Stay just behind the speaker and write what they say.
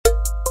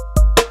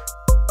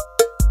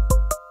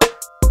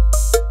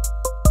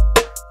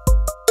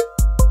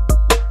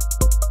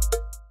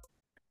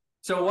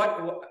So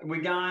what we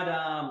got?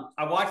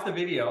 I watched the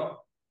video.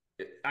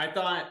 I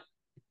thought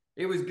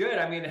it was good.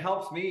 I mean, it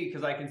helps me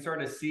because I can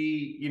sort of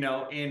see,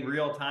 in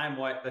real time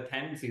what the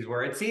tendencies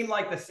were. It seemed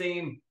like the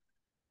same,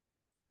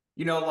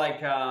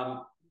 like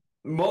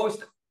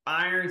most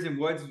irons and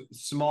woods,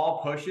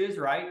 small pushes,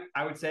 right?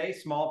 I would say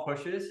small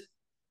pushes.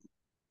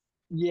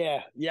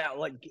 Yeah, yeah,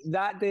 like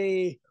that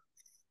day,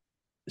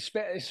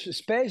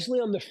 especially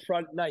on the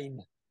front nine.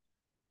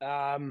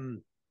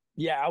 Um,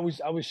 yeah, I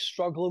was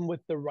struggling with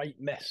the right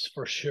miss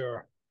for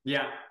sure.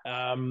 Yeah.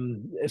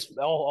 It's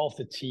all off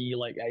the tee.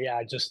 Like, yeah,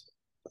 I just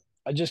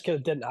kind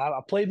of didn't have.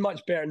 I played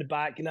much better in the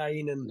back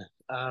nine,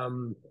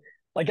 and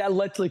like I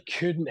literally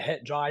couldn't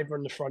hit driver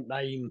in the front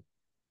nine.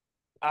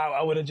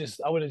 I would have just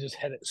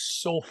hit it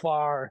so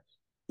far,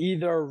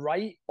 either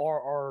right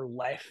or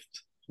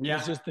left was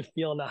Yeah. just the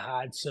feeling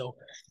I had. So,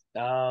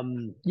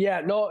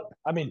 yeah, not.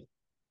 I mean,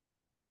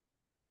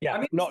 I yeah,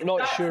 mean, not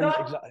that's sure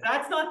not exactly.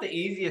 that's not the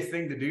easiest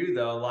thing to do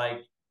though. Like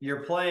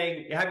you're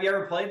playing. Have you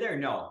ever played there?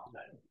 No.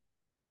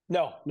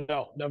 No,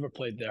 no, never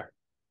played there.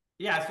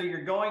 Yeah, so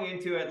you're going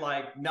into it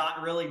like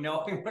not really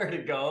knowing where to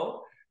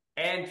go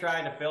and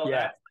trying to fill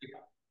Yeah,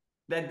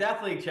 that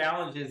definitely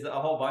challenges a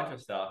whole bunch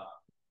of stuff.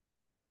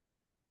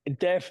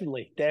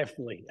 definitely,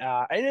 definitely.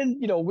 And then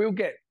we'll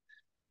get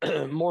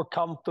more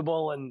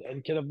comfortable, and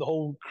kind of the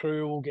whole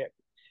crew will get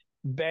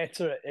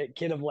better at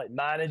kind of like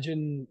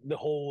managing the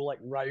whole like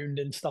round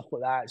and stuff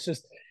like that. It's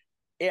just,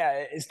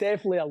 yeah, it's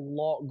definitely a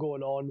lot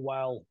going on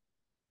while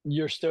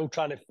you're still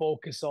trying to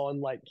focus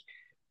on like,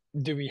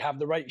 do we have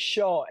the right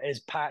shot? Is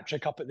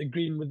Patrick up at the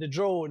green with the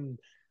drone?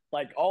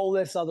 Like all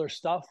this other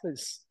stuff.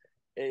 It's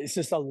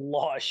just a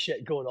lot of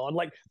shit going on.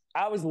 Like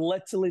I was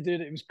literally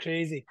doing it. It was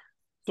crazy.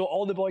 So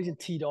all the boys had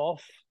teed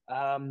off.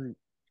 Um,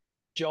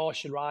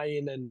 Josh and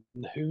Ryan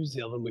and who's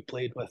the other one we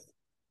played with?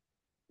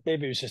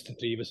 Maybe it was just the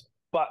three of us.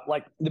 But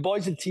like the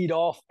boys had teed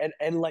off,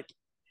 and like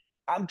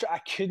I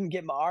couldn't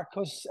get my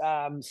Arcos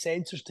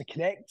sensors to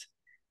connect.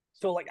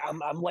 So like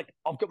I'm like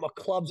I've got my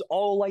clubs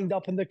all lined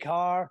up in the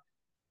car,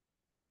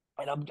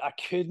 and I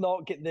could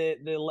not get the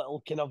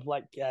little kind of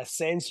like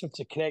sensor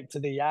to connect to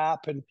the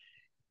app, and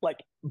like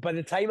by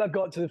the time I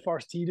got to the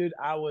first tee, dude,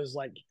 I was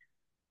like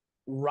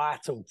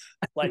rattled,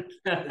 like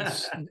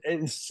it's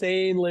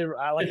insanely.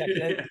 Like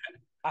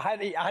I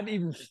hadn't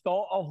even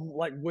thought of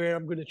like where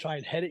I'm going to try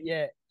and hit it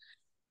yet.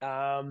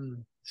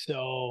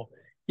 So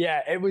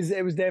yeah, it was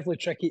definitely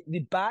tricky. The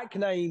back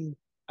nine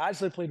I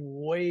actually played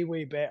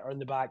way better in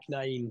the back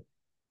nine.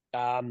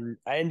 I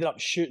ended up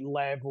shooting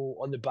level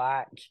on the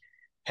back,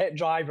 hit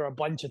driver a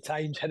bunch of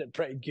times, hit it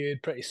pretty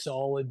good, pretty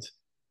solid.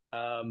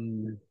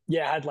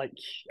 Yeah,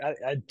 I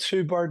had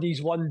two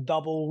birdies, one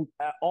double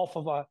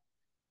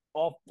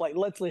off like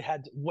literally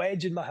had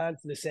wedge in my hand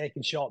for the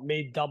second shot,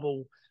 made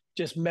double,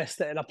 just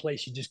missed it in a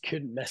place you just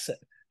couldn't miss it.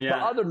 But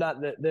Yeah. other than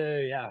that,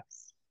 the yeah,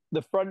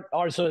 the front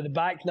or sorry, the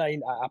back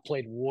nine I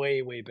played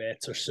way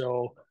better.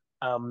 So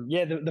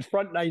yeah, the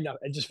front nine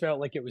I just felt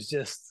like it was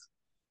just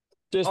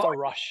Oh, a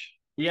rush.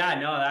 yeah,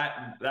 no,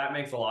 that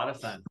makes a lot of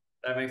sense.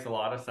 That makes a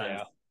lot of sense.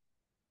 Yeah.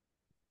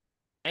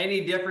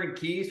 Any different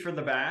keys for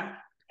the back?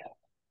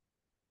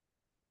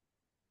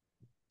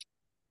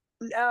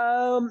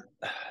 Um,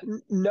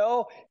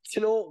 no,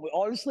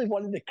 honestly,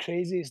 one of the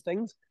craziest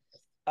things,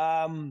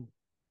 um,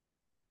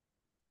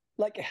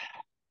 like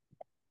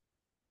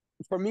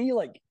for me,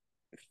 like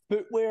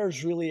footwear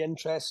is really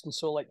interesting.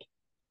 So like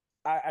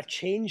I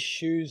changed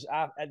shoes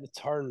at the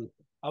turn.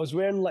 I was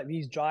wearing like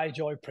these Dry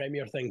Joy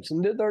Premier things,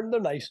 and they're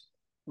nice,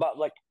 but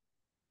like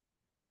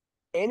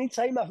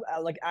anytime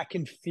I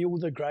can feel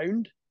the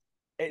ground,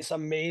 it's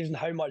amazing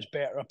how much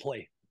better I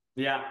play.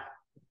 Yeah,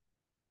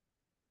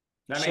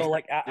 that makes So sense.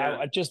 like I, Yeah.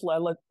 I, I just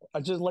I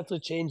just literally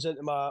changed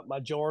into my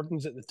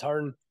Jordans at the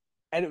turn,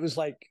 and it was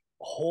like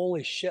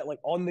holy shit! Like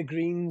on the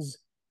greens,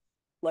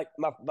 like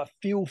my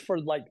feel for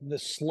like the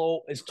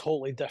slope is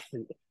totally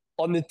different.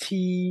 On the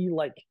tee,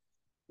 like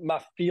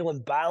my feel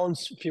and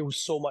balance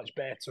feels so much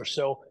better.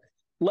 So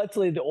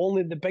literally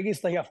the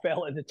biggest thing I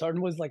felt at the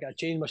turn was like I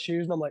changed my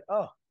shoes and I'm like,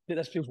 oh, dude,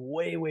 this feels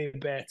way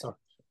better.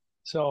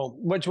 So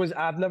which was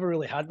I've never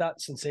really had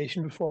that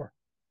sensation before.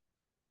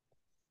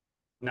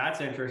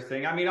 That's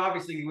interesting. I mean,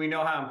 obviously, we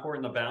know how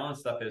important the balance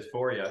stuff is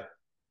for you.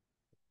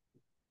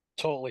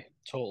 Totally.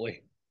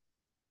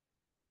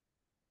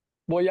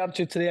 What are you up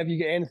to today? Have you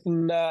got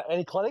anything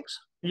any clinics?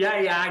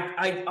 Yeah.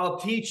 I'll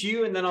teach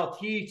you, and then I'll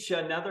teach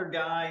another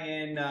guy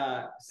in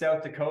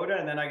South Dakota,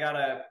 and then I got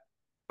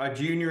a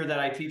junior that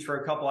I teach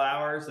for a couple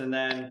hours, and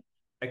then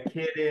a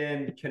kid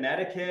in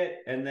Connecticut,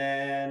 and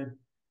then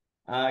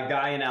a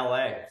guy in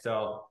LA.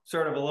 So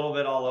sort of a little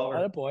bit all Oh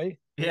over. boy,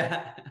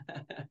 Yeah.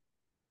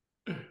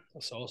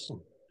 that's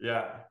awesome.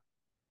 Yeah.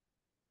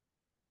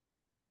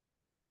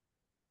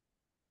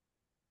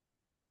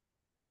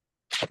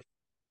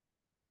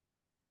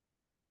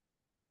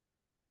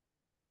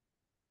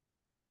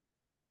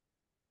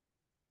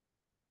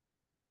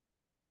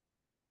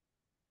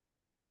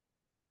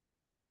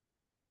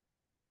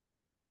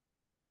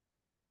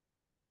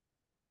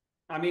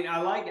 I mean,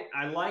 I like it.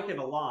 I like it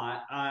a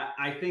lot.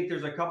 I think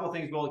there's a couple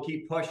things we'll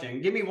keep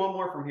pushing. Give me one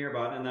more from here,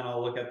 bud, and then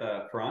I'll look at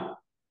the front.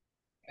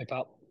 Hey,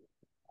 pal.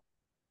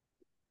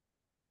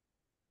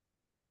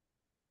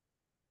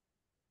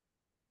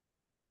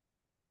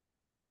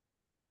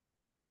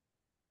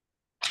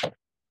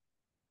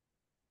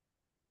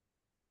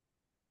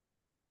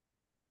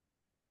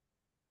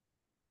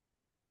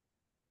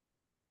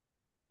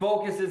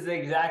 Focus is the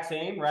exact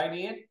same, right,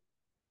 Ian?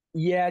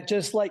 Yeah,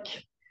 just like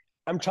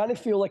I'm trying to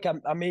feel like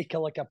I make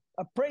a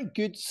pretty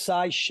good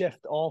size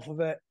shift off of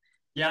it.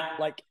 Yeah.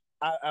 Like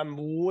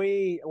I'm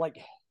way like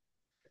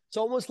it's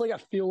almost like I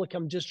feel like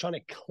I'm just trying to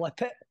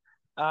clip it.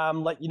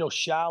 Like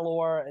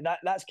shallower. And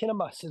that's kind of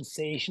my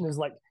sensation is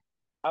like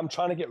I'm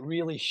trying to get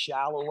really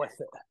shallow with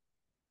it.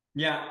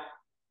 Yeah.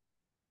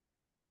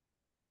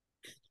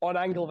 On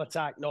angle of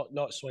attack,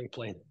 not swing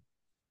plane.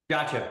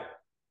 Gotcha.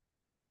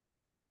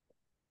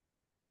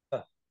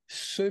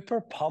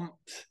 Super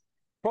pumped.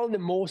 Probably the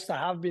most I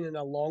have been in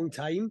a long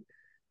time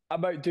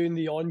about doing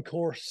the on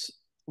course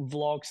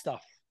vlog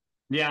stuff.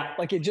 Yeah.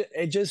 Like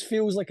it just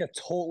feels like a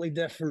totally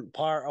different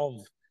part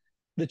of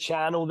the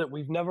channel that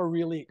we've never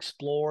really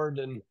explored.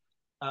 And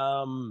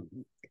um,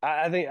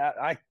 I think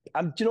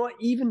I'm. Do you know what?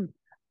 Even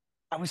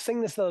I was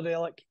thinking this the other day.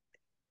 Like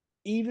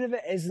even if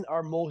it isn't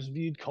our most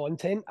viewed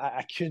content,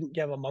 I couldn't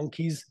give a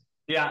monkey's.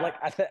 Yeah. Like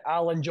I think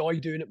I'll enjoy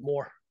doing it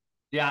more.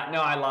 Yeah.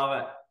 No, I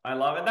love it. I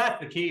love it. That's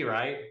the key,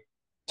 right?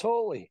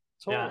 Totally,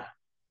 Yeah.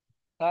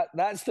 totally.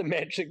 That's the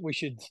metric we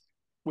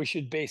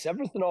should base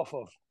everything off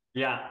of.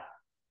 Yeah.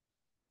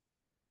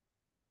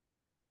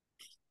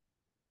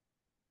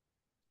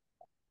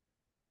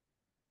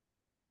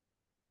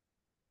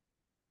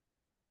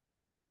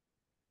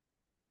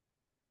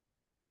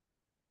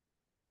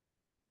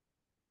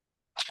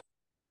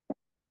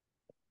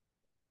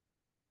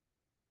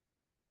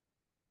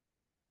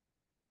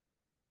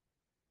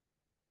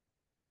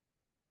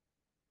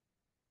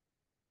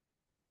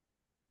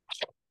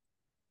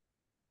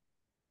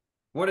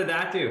 What did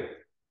that do?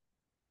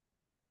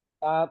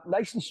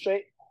 Nice and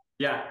straight.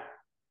 Yeah.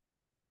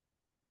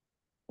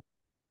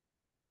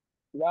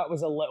 That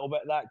was a little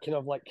bit that kind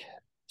of like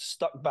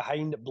stuck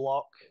behind the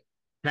block.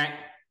 Okay.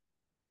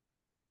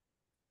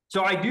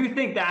 So I do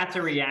think that's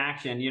a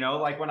reaction,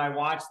 like when I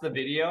watch the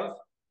videos.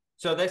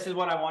 So this is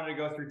what I wanted to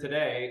go through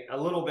today a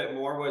little bit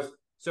more was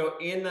so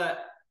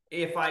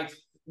if I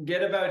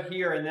get about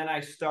here and then I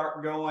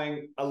start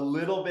going a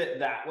little bit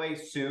that way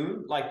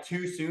soon, like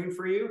too soon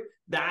for you,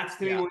 that's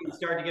to me Yeah. when you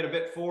start to get a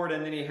bit forward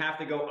and then you have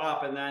to go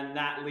up and then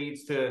that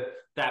leads to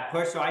that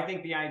push. So I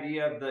think the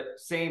idea of the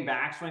same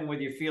backswing with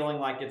you feeling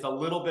like it's a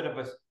little bit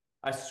of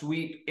a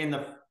sweep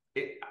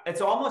it's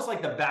almost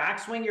like the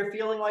backswing you're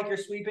feeling like you're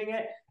sweeping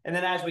it. And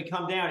then as we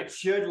come down, it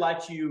should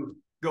let you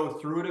go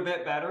through it a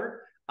bit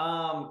better.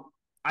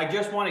 I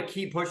just want to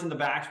keep pushing the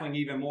backswing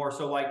even more.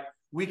 So like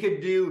we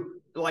could do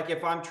like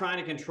if I'm trying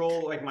to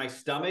control like my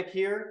stomach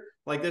here,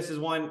 like this is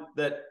one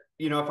that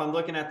if I'm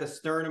looking at the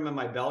sternum and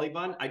my belly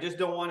button, I just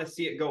don't want to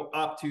see it go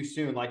up too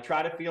soon. Like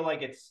try to feel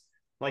like it's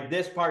like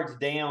this part's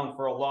down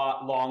for a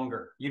lot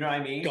longer. You know what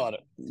I mean? Got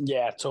it.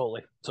 Yeah,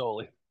 totally,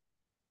 totally.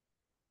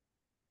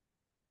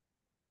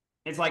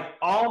 It's like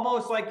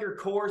almost like your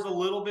core is a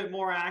little bit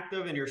more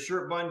active and your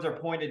shirt buttons are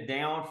pointed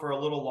down for a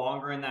little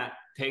longer in that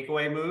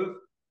takeaway move.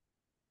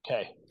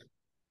 Okay.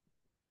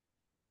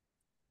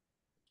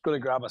 Going to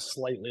grab a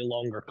slightly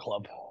longer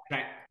club.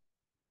 Okay.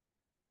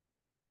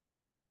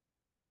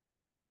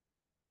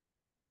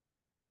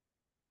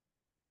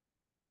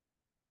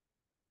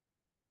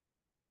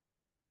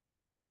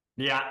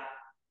 Yeah.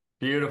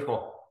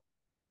 Beautiful.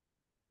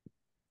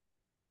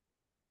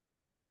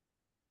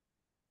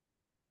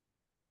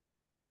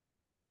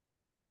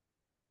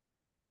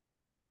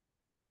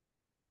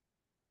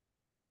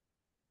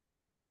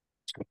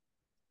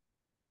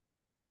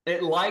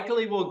 It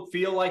likely will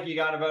feel like you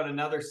got about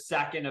another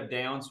second of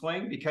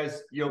downswing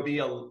because you'll be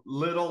a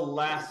little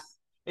less.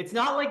 It's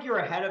not like you're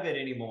ahead of it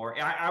anymore.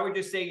 I would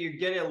just say you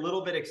get it a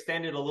little bit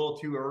extended a little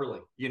too early.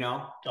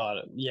 Got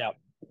it. Yeah.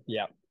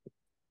 Yeah.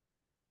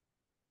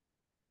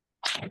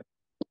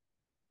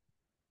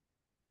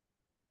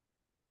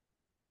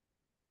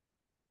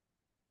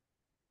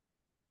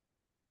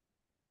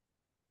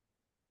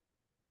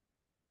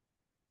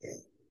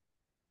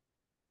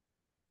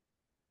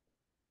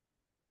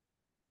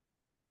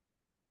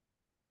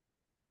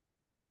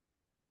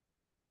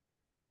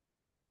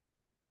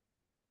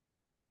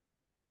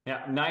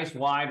 Yeah. Nice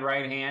wide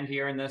right hand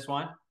here in this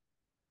one.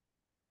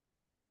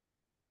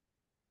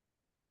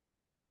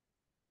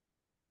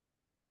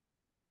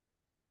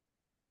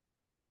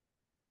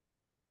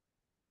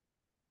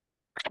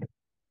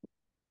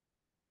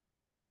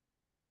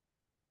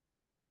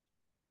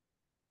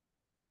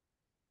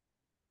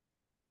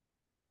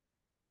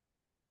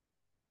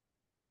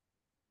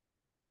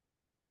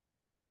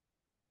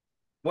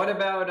 What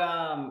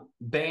about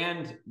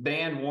band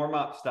warm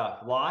up stuff?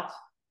 Lots?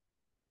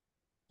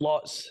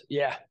 Lots.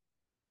 Yeah.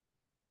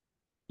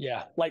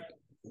 Yeah. Like,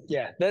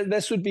 yeah.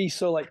 This would be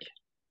so like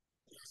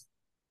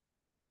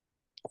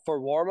for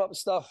warm up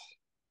stuff.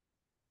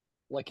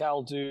 like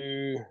I'll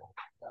do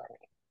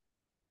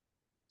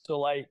so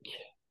like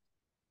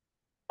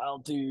I'll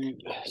do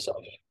sort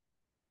of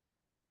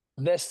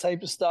this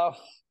type of stuff.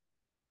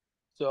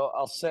 So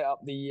I'll set up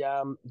the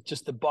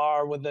just the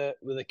bar with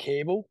the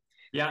cable.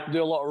 Yeah.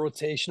 Do a lot of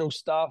rotational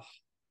stuff.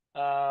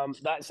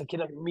 That's a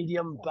kind of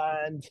medium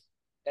band,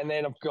 and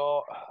then I've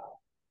got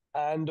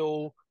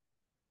handle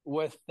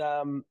with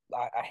a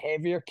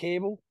heavier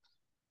cable.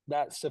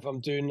 That's if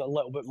I'm doing a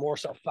little bit more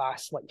sort of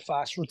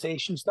fast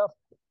rotation stuff,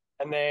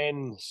 and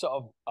then sort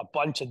of a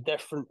bunch of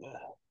different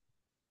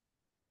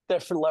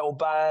little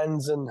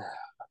bands and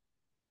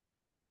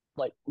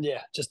like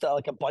yeah, just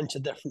like a bunch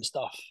of different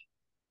stuff.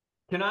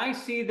 Can I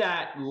see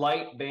that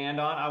light band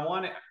on? I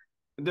want to,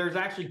 there's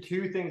actually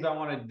two things I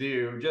want to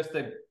do just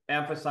to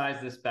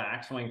emphasize this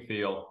backswing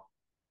feel.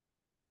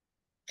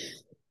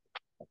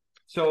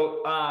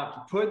 So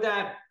put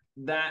that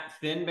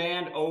thin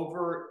band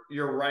over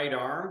your right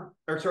arm,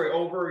 or sorry,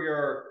 over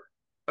your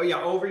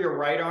over your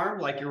right arm,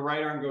 like your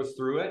right arm goes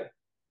through it.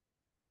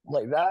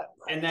 Like that.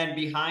 And then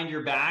behind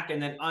your back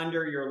and then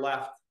under your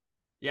left.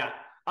 Yeah.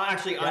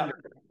 Actually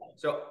under.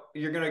 So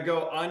you're gonna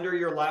go under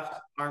your left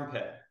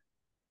armpit.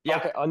 Yeah.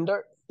 Okay,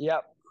 under.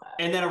 Yep.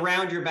 And then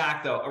around your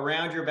back though.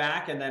 Around your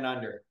back and then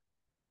under.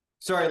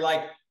 Sorry,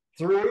 like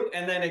through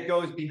and then it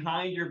goes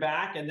behind your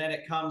back and then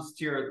it comes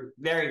to your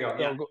there you go.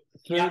 Yeah. Go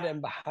through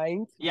and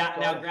behind. Yeah.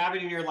 Now grab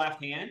it in your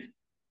left hand.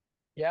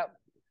 Yep.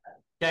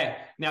 Okay.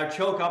 Now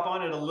choke up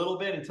on it a little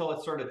bit until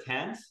it's sort of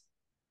tense.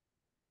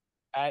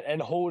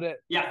 And hold it.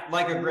 Yeah,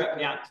 like a grip.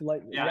 Yeah.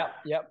 Like yeah.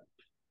 Yep.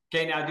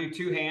 Okay, now do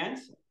two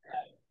hands.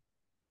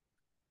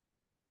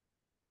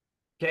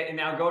 Okay, and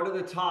now go to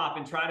the top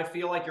and try to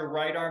feel like your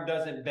right arm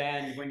doesn't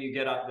bend when you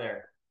get up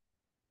there.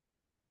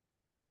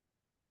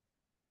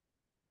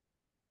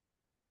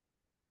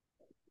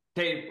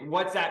 Okay,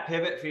 what's that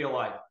pivot feel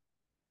like?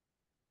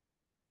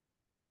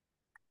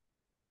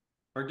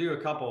 Or do a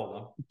couple of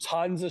them.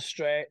 Tons of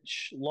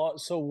stretch,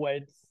 lots of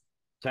width.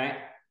 Okay.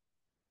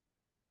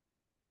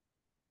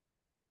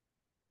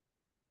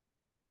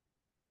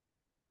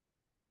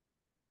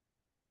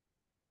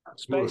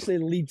 Especially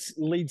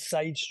lead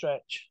side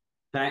stretch.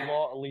 Okay. A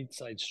lot of lead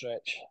side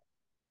stretch.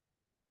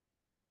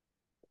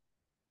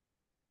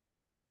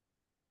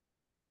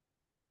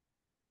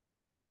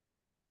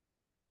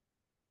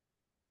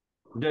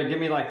 Good. Give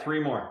me like three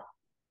more.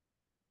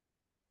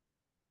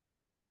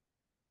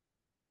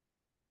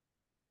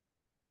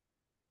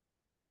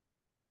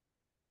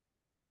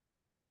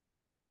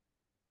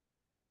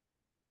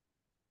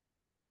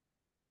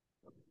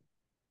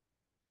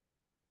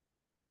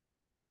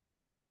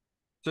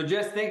 So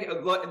just think,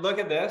 look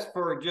at this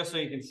for just so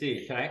you can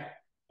see, okay?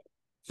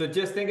 So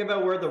just think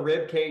about where the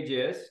rib cage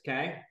is,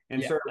 okay?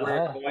 And sort of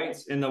where it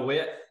points in the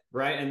width,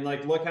 right? And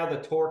like look how the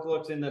torque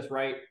looks in this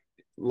right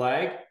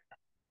leg.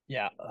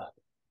 Yeah.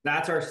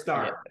 That's our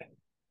start. Yeah.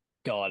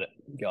 Got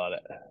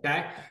it.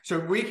 Okay. So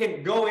we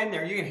can go in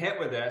there, you can hit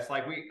with this.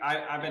 Like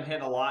I've been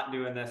hitting a lot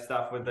doing this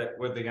stuff with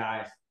the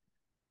guys.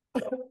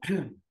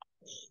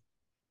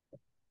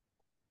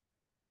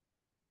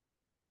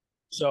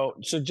 So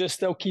just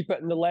still keep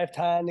it in the left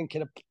hand and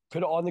kind of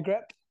put it on the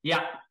grip?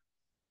 Yeah.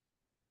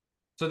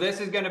 So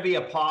this is going to be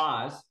a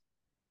pause.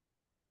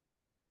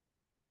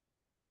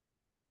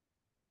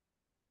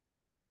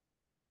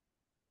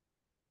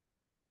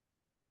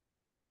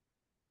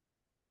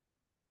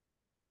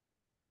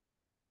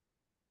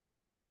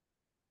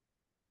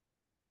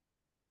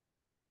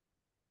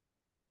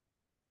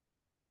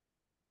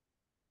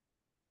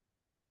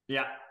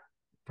 Yeah.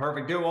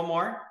 Perfect. Do it one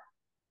more.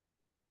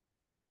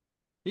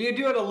 You can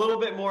do it a little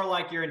bit more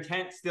like your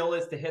intent still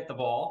is to hit the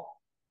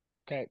ball.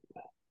 Okay.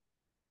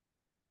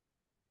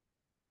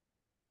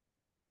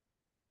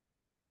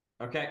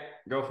 Okay,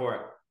 go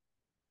for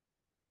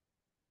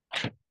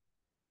it.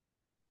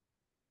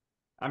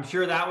 I'm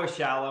sure that was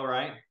shallow,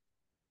 right?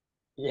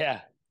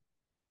 Yeah.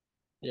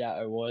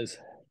 Yeah, it was.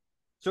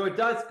 So it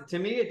does, to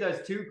me, it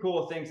does two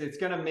cool things. It's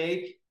going to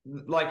make,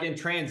 like in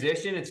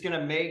transition, it's going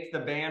to make the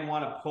band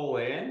want to pull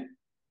in.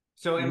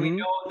 So, and we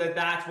know that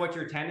that's what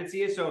your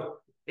tendency is. So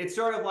it's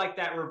sort of like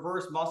that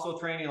reverse muscle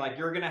training. Like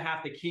you're going to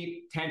have to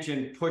keep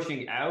tension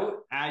pushing out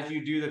as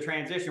you do the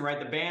transition, right?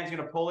 The band's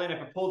going to pull in.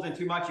 If it pulls in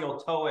too much, you'll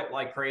toe it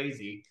like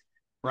crazy,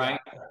 right?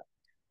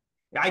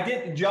 I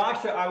did,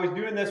 Josh, I was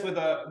doing this with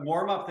a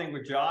warm-up thing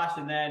with Josh,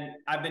 and then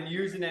I've been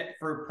using it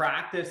for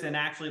practice and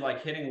actually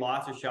like hitting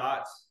lots of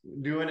shots,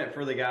 doing it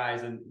for the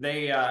guys, and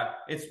they,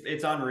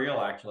 it's unreal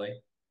actually.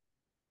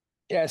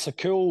 Yeah,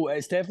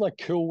 it's definitely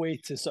a cool way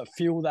to sort of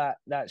feel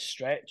that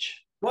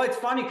stretch. Well, it's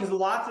funny because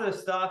lots of the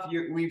stuff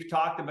we've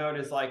talked about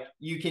is like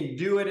you can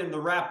do it in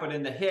the rep, but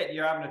in the hit,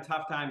 you're having a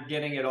tough time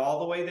getting it all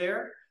the way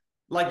there.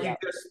 Like you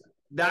just,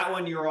 that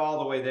one, you're all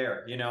the way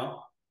there, you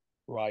know?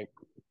 Right.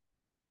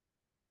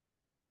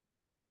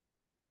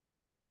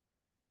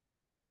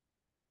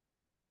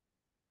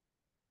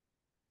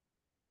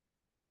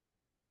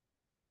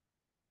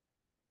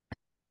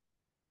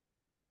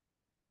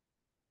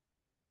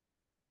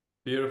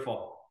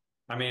 Beautiful.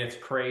 I mean, it's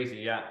crazy.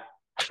 Yeah.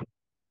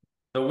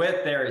 The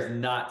width there is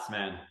nuts,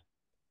 man.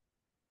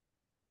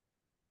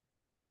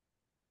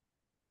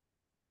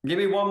 Give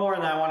me one more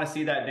and then I want to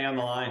see that down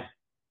the line.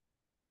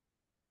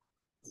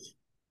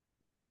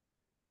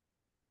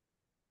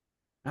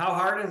 How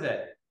hard is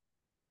it?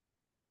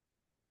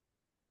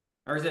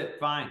 Or is it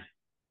fine?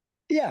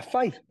 Yeah,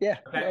 fine. Yeah,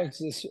 Okay. no,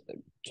 it's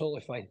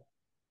totally fine.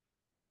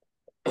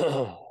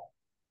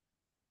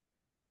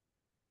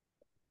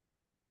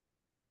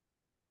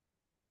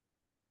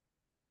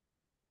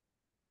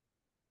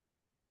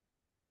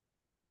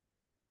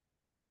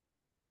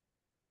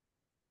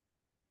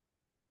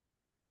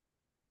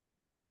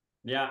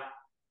 Yeah.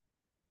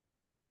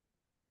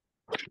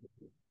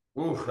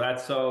 Oof,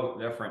 that's so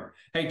different.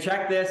 Hey,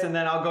 check this and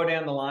then I'll go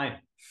down the line.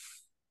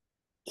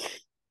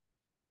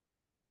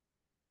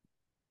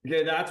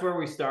 Okay, that's where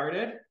we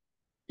started.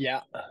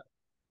 Yeah.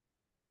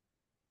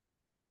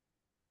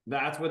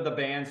 That's with the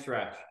band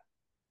stretch.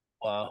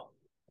 Wow.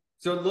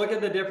 So look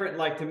at the different,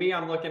 like to me,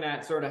 I'm looking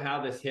at sort of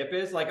how this hip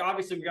is. Like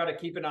obviously we got to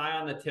keep an eye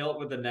on the tilt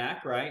with the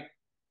neck, right?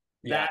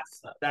 Yeah.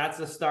 That's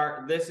the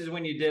start. This is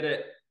when you did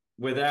it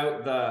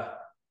without the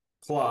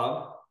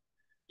club,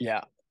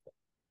 Yeah.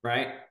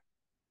 right?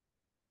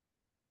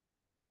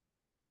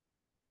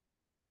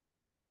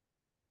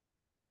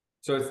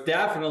 So it's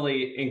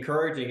definitely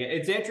encouraging.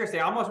 It's interesting.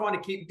 I almost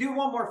want to do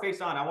one more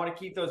face on. I want to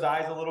keep those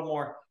eyes a little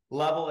more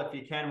level if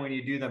you can when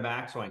you do the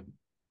backswing.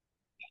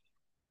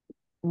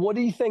 What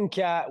do you think?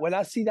 When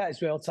I see that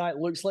as well, Ty, it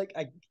looks like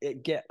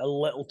it get a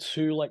little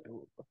too like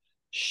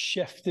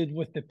shifted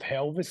with the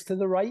pelvis to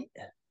the right.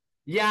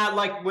 Yeah,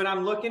 like when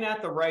I'm looking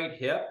at the right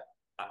hip,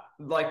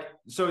 like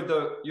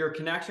so your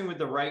connection with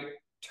the right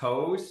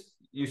toes,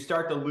 you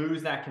start to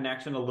lose that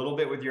connection a little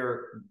bit with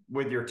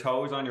your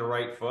toes on your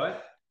right foot.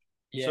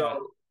 So Yeah.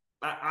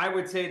 I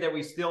would say that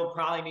we still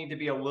probably need to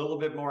be a little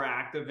bit more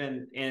active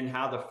in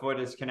how the foot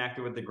is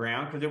connected with the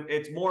ground because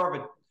it's more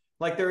of a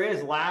like there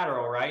is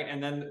lateral, right?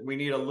 And then we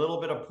need a little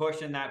bit of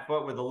push in that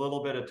foot with a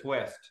little bit of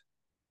twist.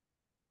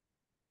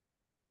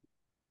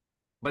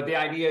 But the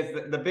idea is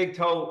that the big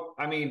toe,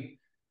 I mean,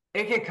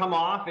 it could come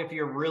off if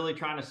you're really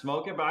trying to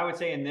smoke it, but I would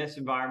say in this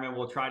environment,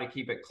 we'll try to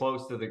keep it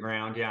close to the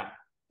ground. Yeah.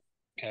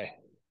 Okay.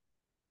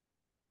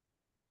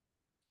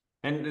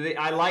 And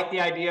I like the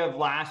idea of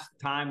last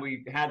time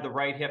we had the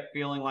right hip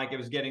feeling like it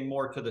was getting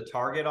more to the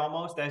target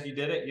almost as you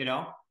did it, you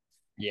know?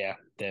 Yeah,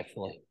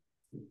 definitely.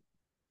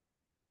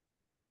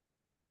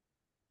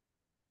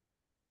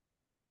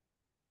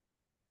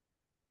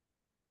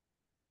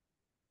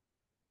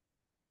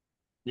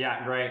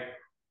 Yeah, great.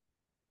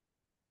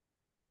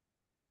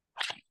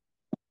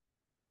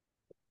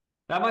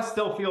 That must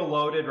still feel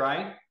loaded,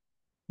 right?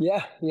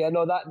 Yeah, yeah,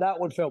 no, that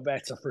one felt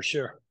better for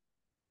sure.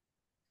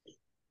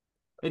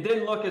 It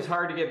didn't look as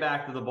hard to get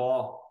back to the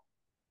ball.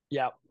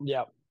 Yeah,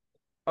 yeah.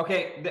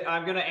 Okay,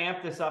 I'm going to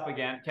amp this up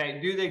again.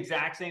 Okay, do the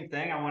exact same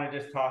thing. I want to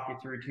just talk you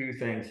through two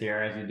things here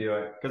as you do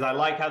it because I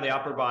like how the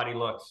upper body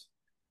looks.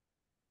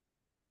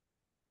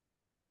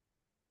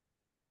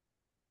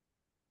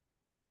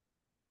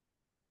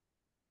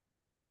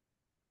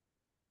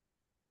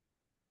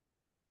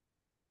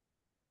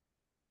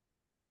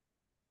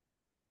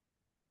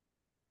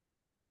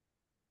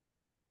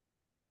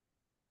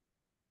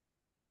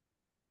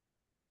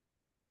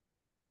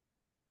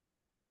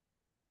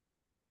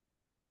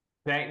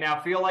 Okay, now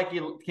feel like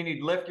can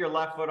you lift your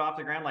left foot off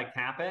the ground, like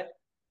tap it?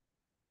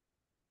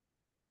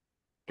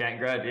 Okay,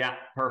 good. Yeah,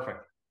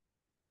 perfect.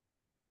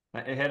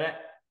 Hit it.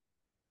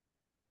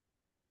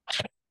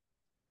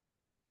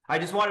 I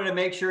just wanted to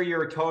make sure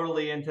you're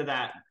totally into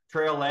that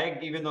trail leg,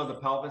 even though the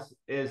pelvis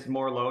is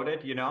more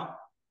loaded, you know?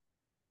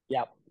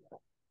 Yeah.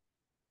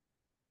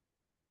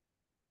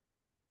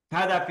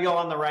 How'd that feel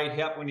on the right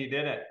hip when you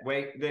did it?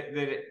 Wait, did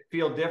it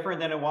feel different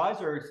than it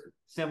was or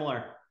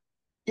similar?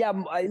 Yeah,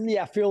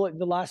 I feel like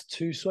the last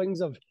two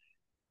swings have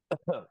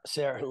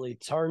certainly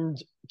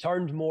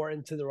turned more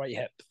into the right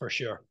hip for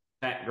sure.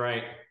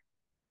 Great.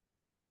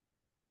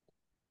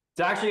 It's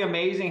actually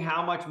amazing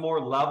how much more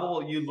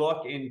level you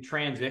look in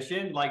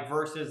transition, like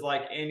versus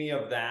like any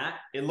of that.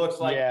 It looks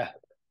Yeah,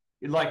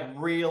 like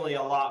really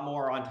a lot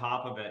more on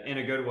top of it in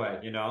a good way,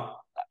 you know?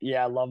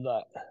 yeah, I love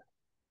that.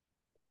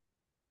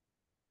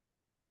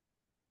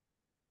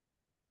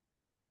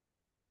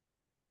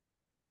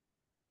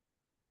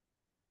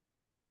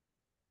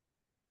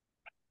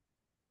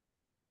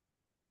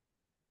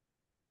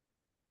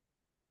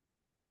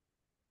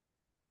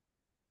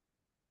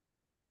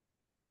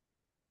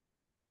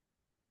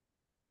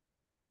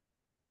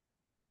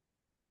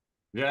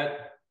 Good.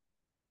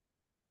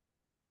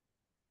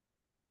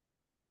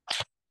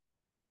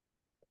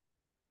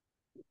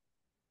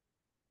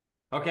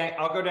 Okay,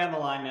 I'll go down the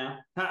line now.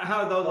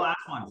 How are those last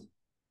ones?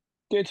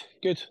 Good,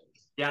 good.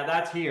 Yeah,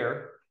 that's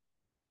here.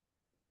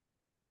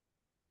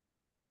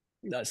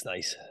 That's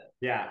nice.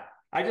 Yeah.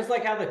 I just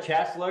like how the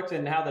chest looks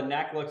and how the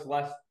neck looks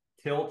less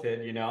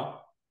tilted, you know?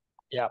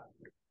 Yeah,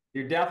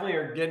 You definitely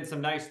are getting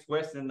some nice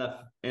twists in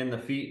the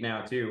feet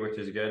now too, which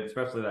is good,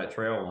 especially that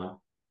trail one.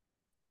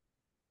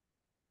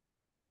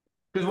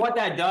 Because what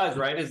that does,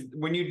 right, is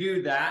when you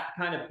do that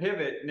kind of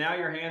pivot, now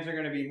your hands are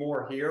going to be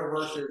more here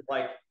versus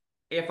like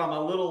if I'm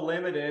a little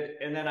limited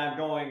and then I'm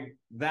going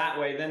that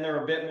way, then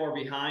they're a bit more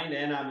behind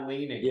and I'm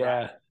leaning.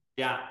 Right? Yeah,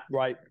 Yeah.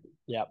 right.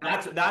 Yeah,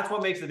 That's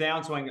what makes the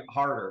downswing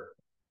harder.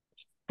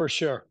 for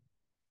sure.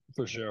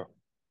 For sure.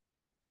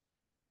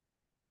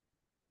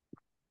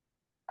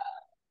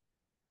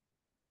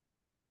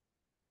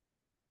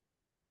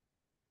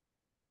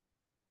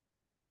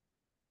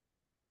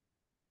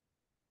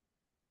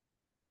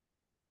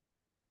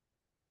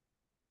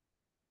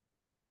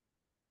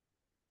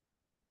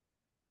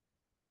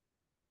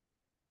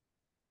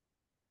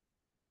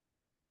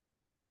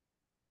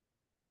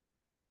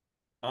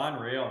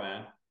 Unreal,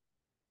 man.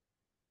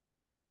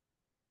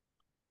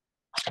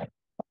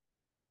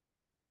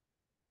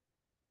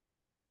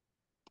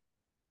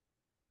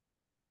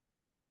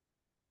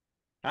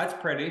 That's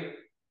pretty.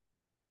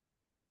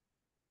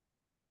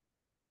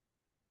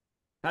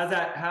 How's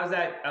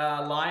that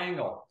lie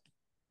angle?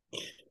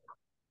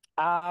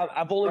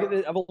 I've only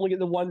got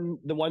the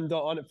one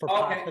dot on it for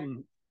path Okay.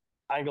 and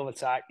angle of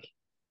attack.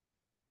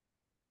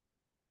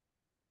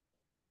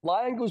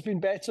 Lie angle's been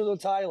better though,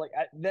 Ty. Like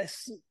at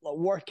this, like,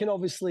 working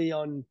obviously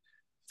on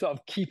sort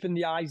of keeping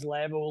the eyes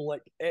level.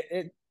 Like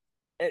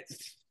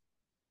it's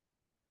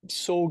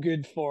so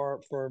good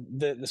for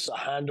the sort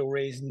of handle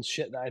raising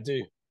shit that I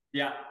do.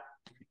 Yeah.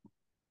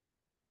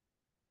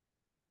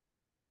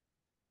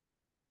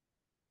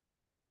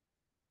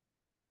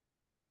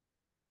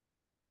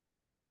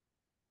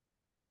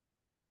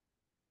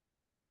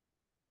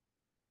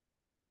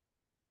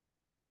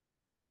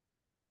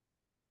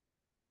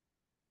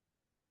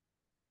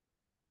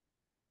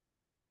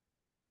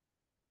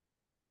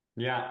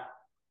 Yeah.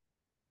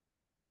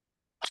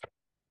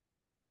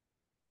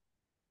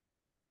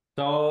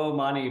 So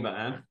money,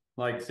 man.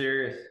 Like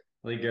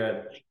seriously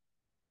good.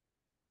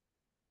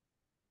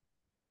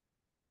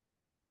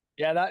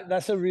 Yeah,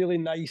 that's a really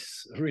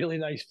nice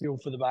feel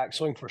for the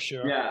backswing for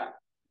sure. Yeah.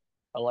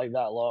 I like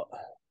that a lot.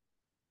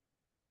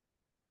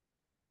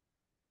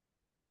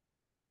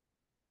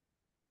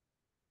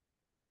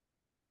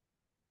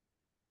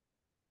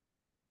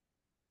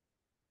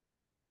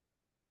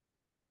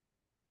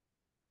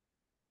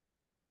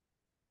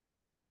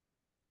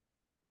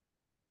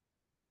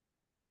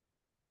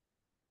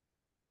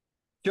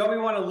 Show me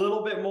one a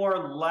little bit more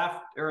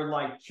left or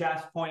like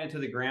chest pointed to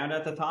the ground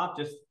at the top.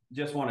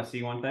 Just want to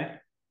see one thing.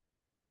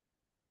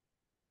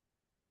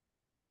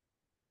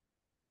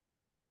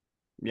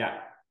 Yeah.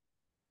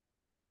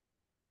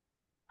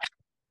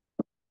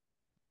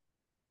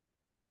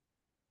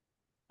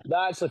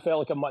 That actually felt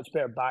like a much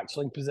better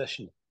backswing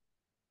position.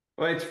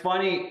 Well, it's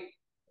funny.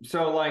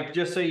 So, like,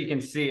 just so you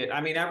can see it, I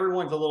mean,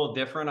 everyone's a little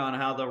different on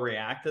how they'll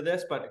react to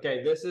this, but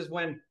okay, this is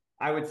when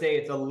I would say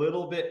it's a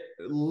little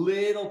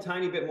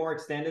tiny bit more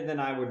extended than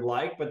I would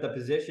like, but the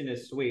position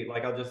is sweet.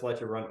 Like, I'll just let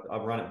you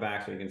I'll run it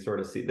back so you can sort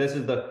of see. This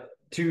is the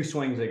two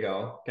swings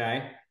ago.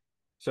 Okay.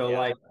 So, Yeah,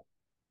 like,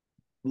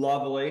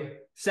 lovely.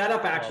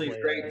 Setup actually is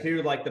lovely. great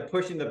too. Like, the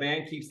pushing the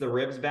band keeps the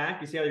ribs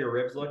back. You see how your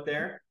ribs look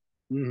there?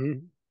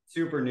 Mm-hmm.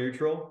 Super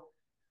neutral.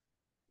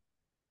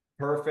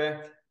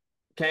 Perfect.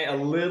 Okay, a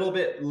little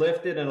bit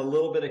lifted and a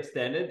little bit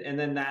extended, and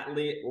then that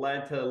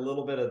led to a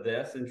little bit of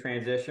this in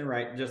transition,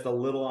 right? Just a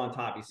little on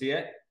top. You see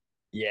it?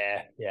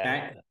 Yeah, yeah,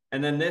 Okay.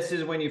 And then this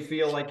is when you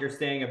feel like you're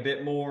staying a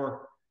bit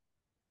more,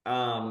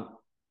 um,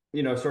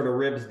 sort of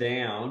ribs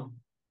down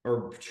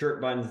or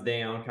shirt buttons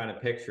down kind of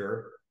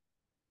picture.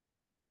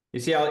 You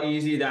see how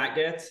easy that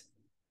gets,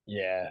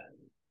 yeah.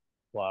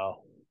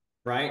 Wow.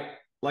 right?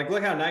 Like,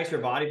 look how nice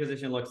your body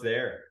position looks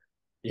there.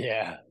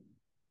 Yeah.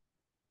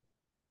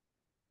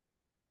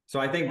 So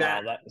I think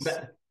Wow.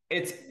 that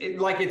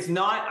like it's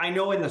not. I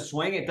know in the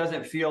swing it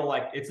doesn't feel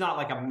like it's not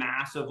like a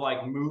massive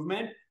like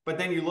movement, but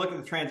then you look at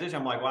the transition.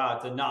 I'm like, wow,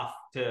 it's enough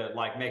to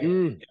like make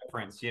a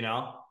difference, you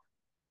know?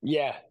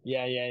 Yeah,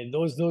 yeah, yeah.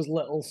 Those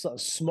little sort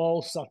of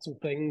small subtle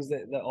things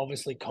that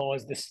obviously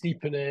cause the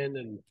steepening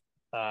and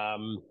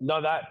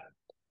no, that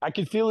I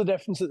could feel the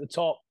difference at the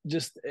top.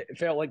 Just it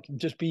felt like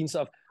just being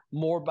sort of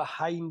more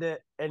behind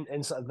it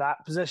in sort of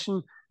that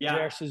position Yeah,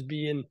 versus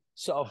being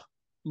sort of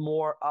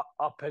more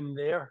up in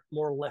there,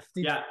 more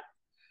lifted. yeah.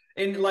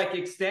 And like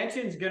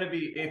extension's gonna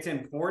be it's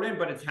important,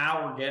 but it's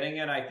how we're getting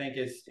it. I think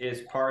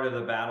is part of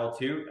the battle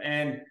too.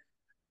 And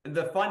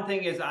the fun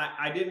thing is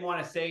I didn't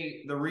want to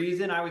say the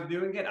reason I was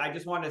doing it. I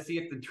just wanted to see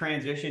if the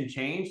transition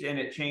changed, and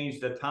it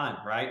changed a ton,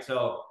 right?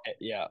 So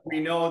Yeah,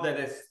 we know that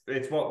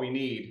it's what we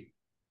need.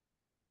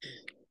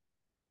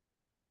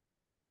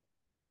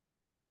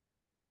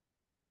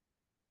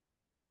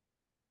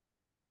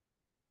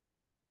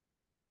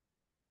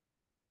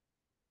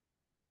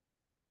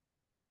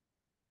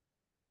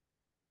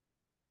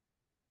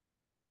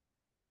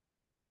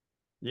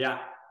 Yeah.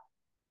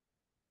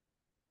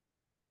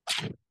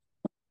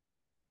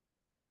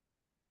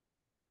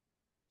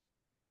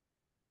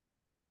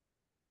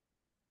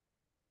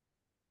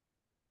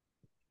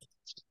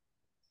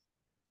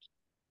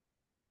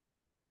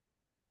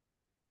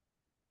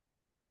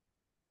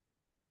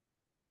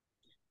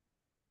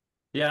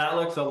 Yeah, that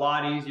looks a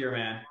lot easier,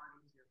 man.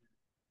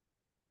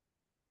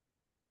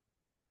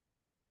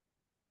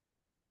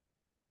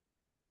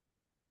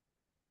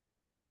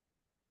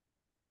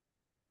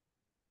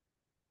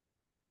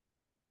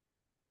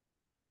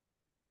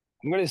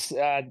 I'm going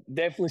to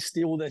definitely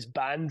steal this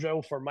band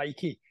drill for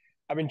Mikey.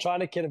 I've been trying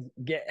to kind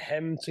of get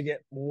him to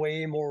get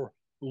way more,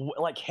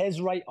 like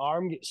his right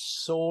arm gets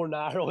so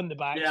narrow in the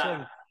Yeah.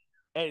 backswing.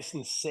 It's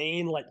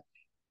insane. Like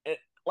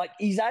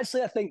he's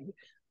actually, I think,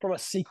 from a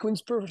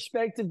sequence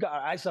perspective,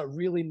 got actually a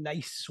really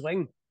nice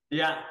swing.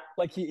 Yeah.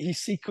 Like he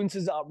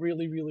sequences it up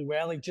really, really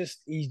well.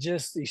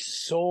 He's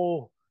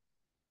so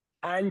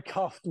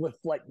handcuffed with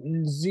like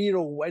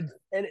zero width,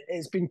 and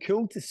it's been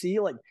cool to see.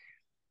 Like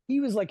he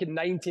was like a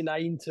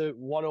 99 to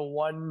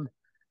 101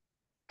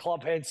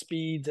 club head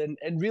speed, and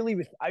really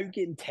without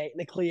getting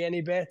technically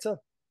any better,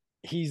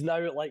 he's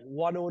now at like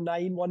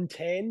 109,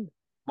 110,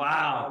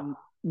 Wow.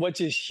 which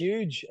is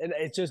huge. And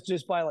it's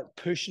just by like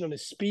pushing on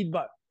his speed,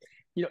 but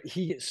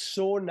he gets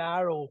so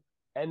narrow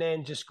and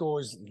then just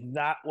goes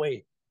that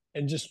way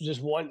and just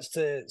wants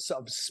to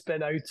sort of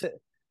spin out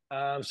it.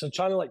 So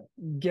trying to like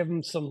give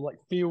him some like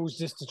feels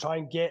just to try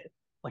and get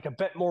like a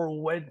bit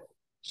more width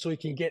so he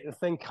can get the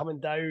thing coming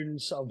down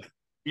sort of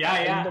Yeah,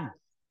 behind yeah. him.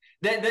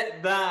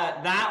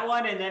 That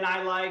one, and then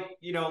I like,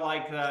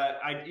 like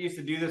I used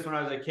to do this when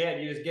I was a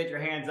kid. You just get your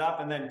hands up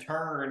and then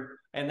turn,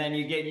 and then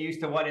you get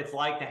used to what it's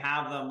like to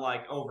have them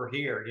like over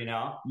here,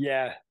 Yeah,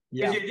 because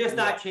yeah, you're just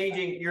yeah, not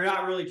changing. You're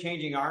not really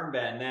changing arm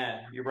bend.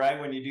 Then you're right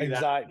when you do that.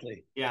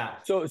 exactly. Yeah.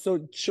 So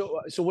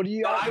what do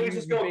you So at? I would You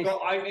just you go, base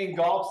I'm in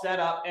golf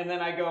setup, and then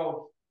I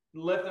go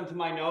lift them to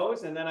my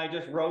nose, and then I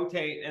just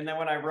rotate. And then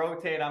when I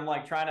rotate, I'm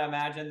like trying to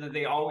imagine that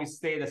they always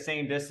stay the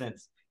same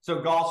distance.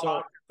 So golf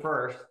so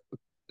first,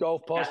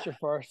 golf yeah. posture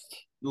first,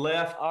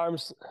 Lift,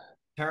 arms,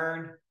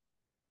 turn.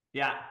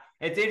 Yeah.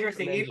 It's and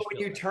interesting. then Even just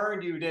when go. you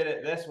turned, you did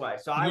it this way.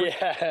 So I would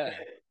Yeah,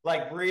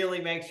 like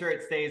really make sure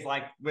it stays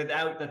like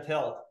without the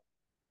tilt.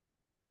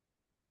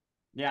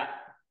 Yeah.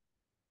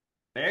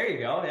 There you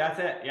go. That's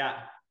it.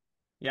 Yeah.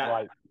 Yeah.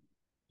 right.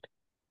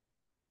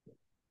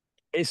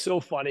 It's so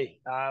funny.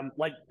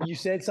 Like you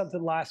said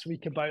something last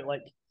week about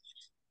like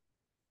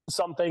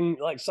something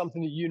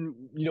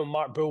that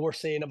Mark Bull were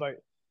saying about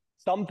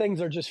some things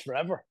are just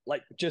forever,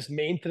 like just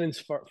maintenance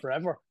for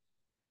forever.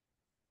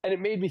 And it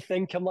made me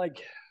think, I'm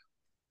like,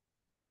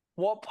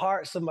 what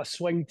parts of my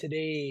swing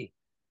today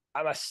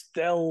am I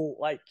still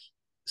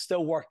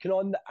working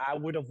on that I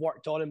would have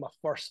worked on in my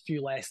first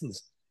few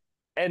lessons?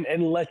 And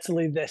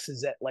literally this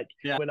is it, like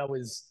Yeah. when I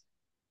was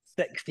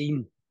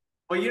 16.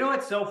 Well, you know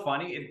what's so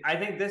funny? I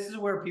think this is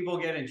where people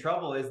get in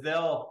trouble is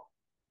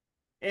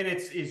and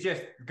it's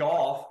just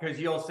golf because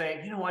you'll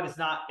say, you know what,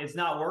 it's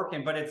not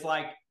working, but it's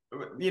like,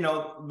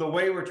 the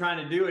way we're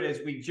trying to do it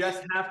is we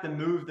just have to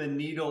move the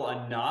needle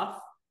enough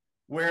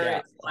where Yeah.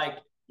 it's like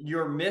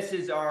your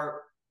misses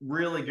are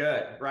really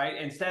good, right?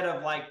 Instead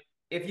of like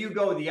if you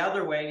go the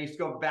other way and you just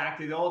go back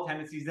to the old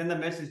tendencies, then the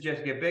misses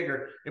just get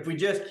bigger. If we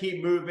just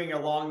keep moving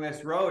along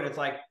this road, it's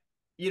like,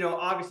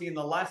 obviously in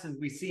the lessons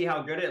we see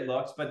how good it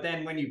looks, but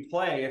then when you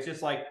play, it's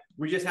just like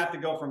we just have to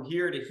go from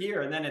here to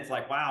here, and then it's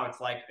like, wow, it's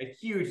like a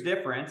huge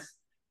difference.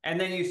 And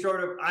then you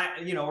sort of,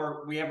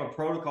 or we have a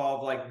protocol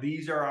of like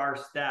these are our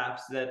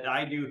steps that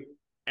I do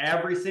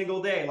every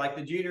single day. Like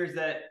the juniors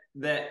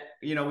that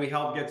we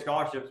help get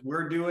scholarships,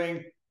 we're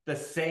doing the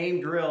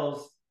same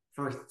drills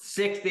for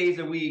 6 days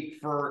a week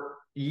for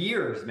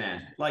years,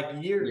 man, like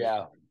years.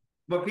 Yeah.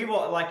 But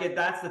people like it.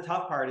 That's the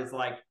tough part. Is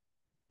like,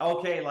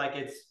 okay, like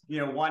it's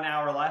 1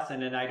 hour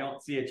lesson and I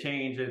don't see a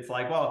change. It's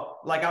like, well,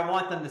 like I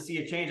want them to see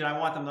a change and I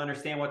want them to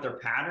understand what their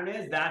pattern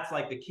is. That's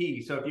like the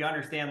key. So if you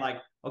understand, like,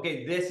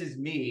 okay, this is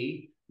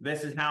me.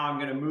 This is how I'm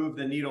going to move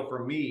the needle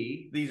for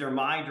me. These are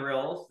my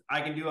drills. I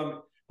can do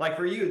them. Like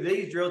for you,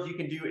 these drills you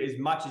can do as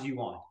much as you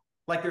want.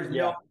 Like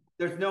Yeah.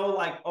 there's no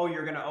like, oh,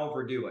 you're going to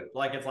overdo it.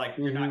 Like it's like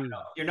Mm-hmm.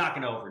 you're not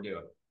going to overdo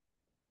it.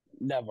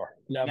 Never,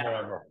 never, Never.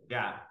 ever.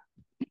 Yeah.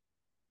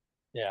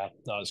 Yeah,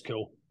 that was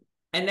cool.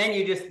 And then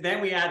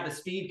we add the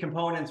speed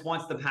components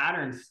once as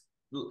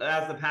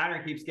the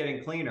pattern keeps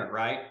getting cleaner,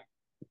 right?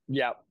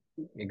 Yeah,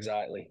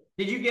 exactly.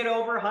 Did you get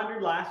over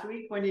 100 last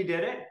week when you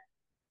did it?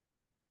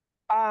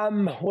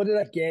 What did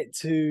I get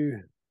to?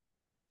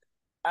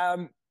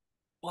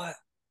 What?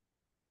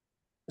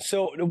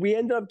 So we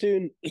ended up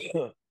doing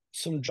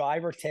some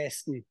driver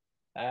testing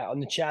on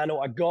the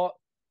channel. I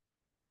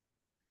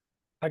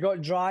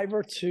got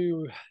driver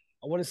to,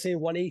 I want to say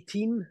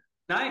 118.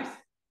 Nice.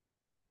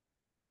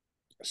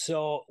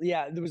 So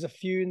yeah, there was a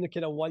few in the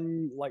kind of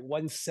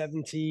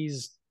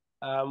 170s,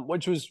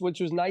 which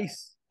was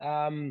nice.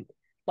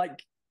 Like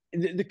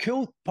the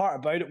cool part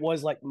about it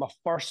was like my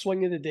first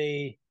swing of the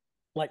day,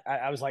 like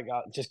I was like,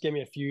 just give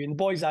me a few. And the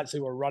boys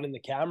actually were running the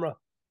camera,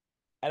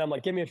 and I'm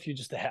like, give me a few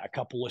just to hit a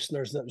couple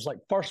listeners. And it was like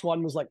first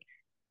one was like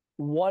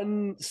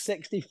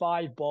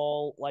 165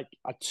 ball, like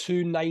a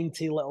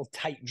 290 little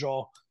tight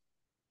draw,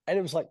 and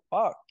it was like,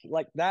 fuck,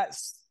 like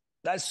that's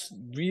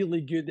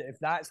really good if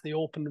that's the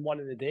open one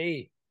of the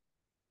day.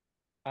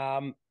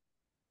 Um,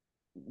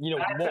 what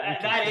we can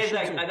That push is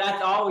it to.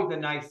 that's always a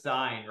nice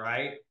sign,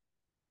 right?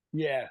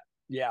 Yeah,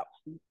 yeah,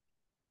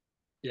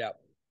 yeah.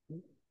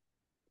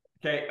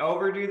 Okay,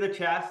 overdo the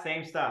chest,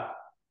 same stuff.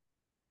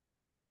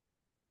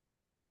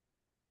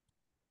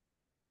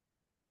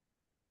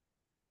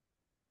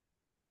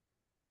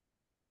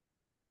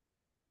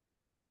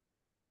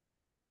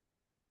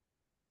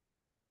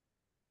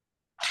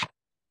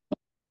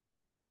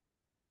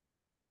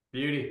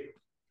 Beauty.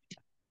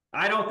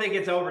 I don't think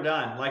it's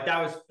overdone. Like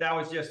that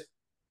was just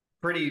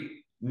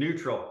pretty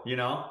neutral, you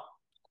know?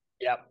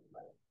 Yep.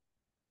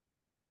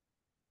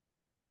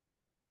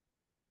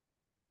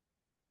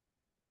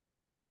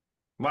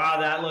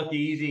 Wow, that looked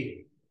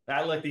easy.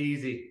 That looked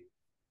easy.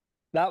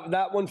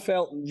 That one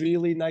felt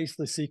really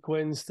nicely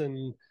sequenced,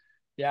 and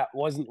yeah,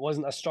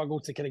 wasn't a struggle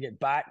to kind of get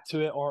back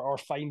to it or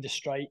find the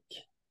strike.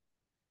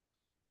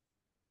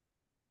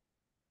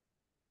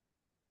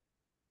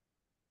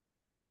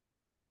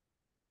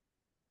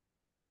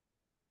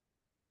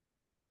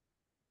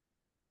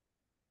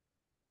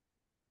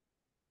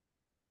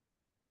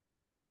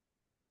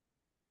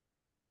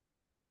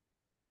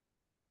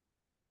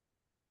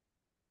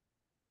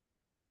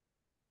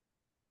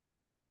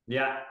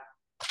 Yeah.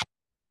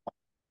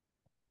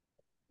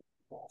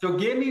 So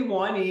give me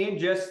one, Ian,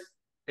 just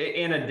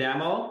in a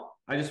demo.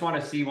 I just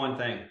want to see one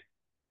thing.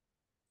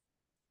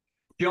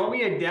 Show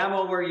me a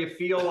demo where you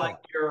feel like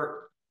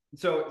you're,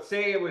 so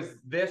say it was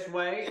this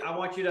way. I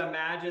want you to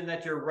imagine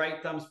that your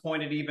right thumb's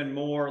pointed even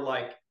more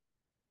like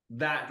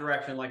that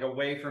direction, like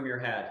away from your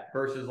head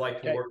versus like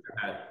Okay. towards your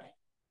head.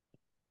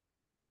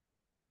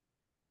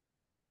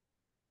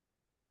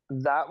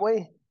 That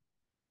way?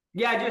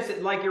 Yeah,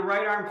 just like your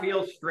right arm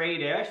feels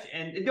straight-ish,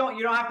 and you don't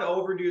have to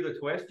overdo the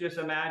twist. Just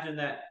imagine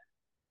that.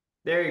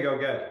 There you go.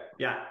 Good.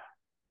 Yeah.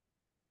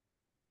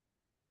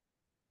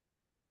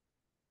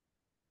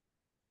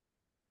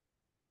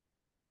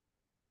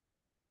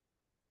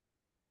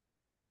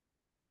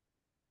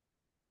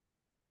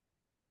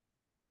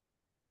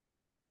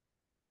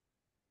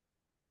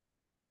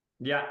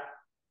 Yeah.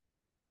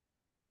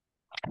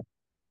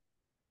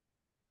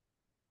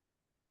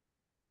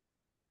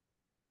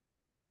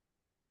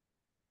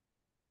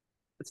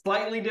 It's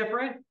slightly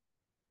different.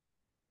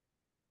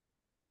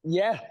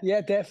 Yeah,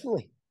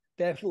 definitely.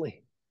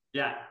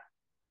 Yeah.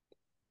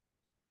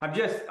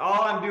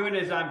 All I'm doing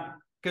is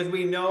because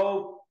we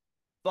know,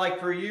 like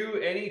for you,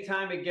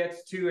 anytime it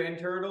gets too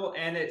internal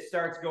and it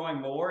starts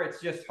going more, it's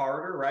just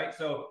harder, right?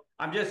 So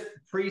I'm just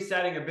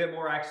presetting a bit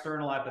more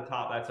external at the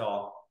top. That's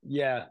all.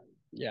 Yeah.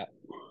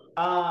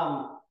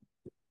 Um,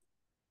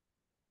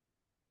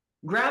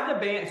 grab the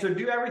band. So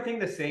do everything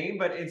the same,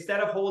 but instead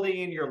of holding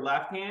in your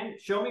left hand,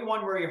 show me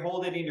one where you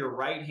hold it in your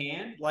right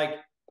hand. Like,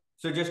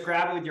 so just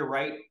grab it with your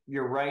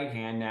right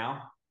hand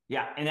now.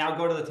 Yeah. And now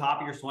go to the top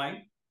of your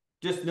swing.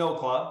 Just no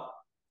club.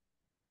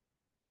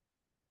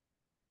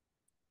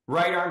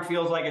 Right arm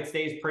feels like it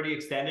stays pretty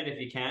extended if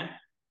you can.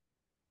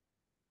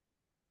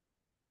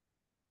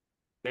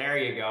 There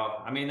you go.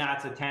 I mean,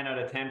 that's a 10 out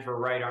of 10 for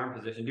right arm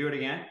position. Do it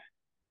again.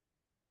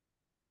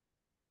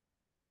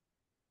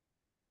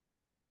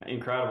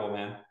 Incredible,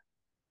 man.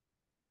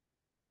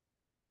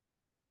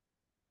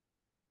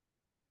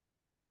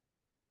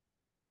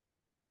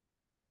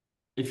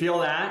 You feel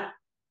that?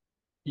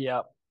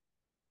 Yeah.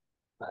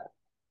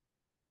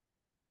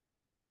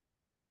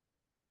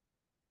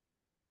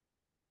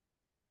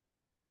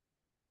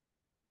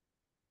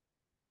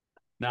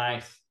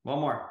 Nice. One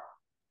more.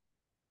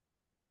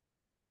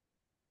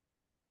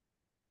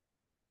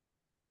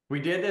 We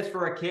did this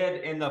for a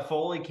kid in the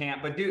Foley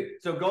camp, but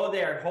so go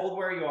there, hold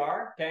where you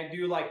are. Okay,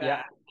 do like Yeah.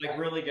 that, like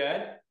really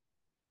good.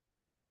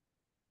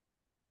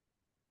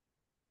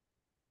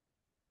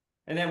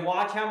 And then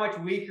watch how much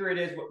weaker it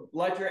is.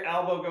 Let your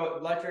elbow go,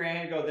 let your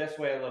hand go this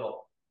way a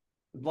little,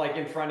 like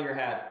in front of your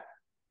head.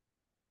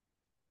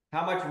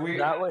 How much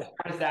weird That way.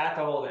 is that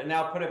to hold it? And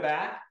now put it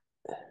back.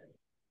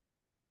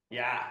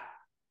 Yeah.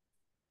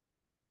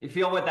 You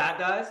feel what that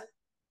does?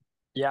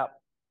 Yeah.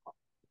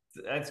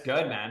 That's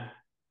good, man.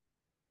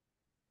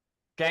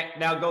 Okay,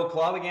 now go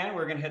club again.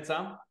 We're gonna hit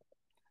some.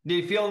 Do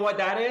you feel what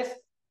that is?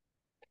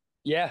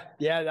 Yeah,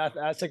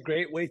 that's a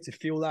great way to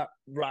feel that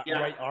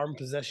right arm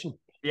position.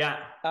 Yeah.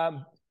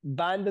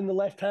 Band in the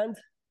left hand.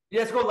 Yeah,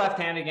 let's go left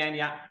hand again.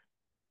 Yeah.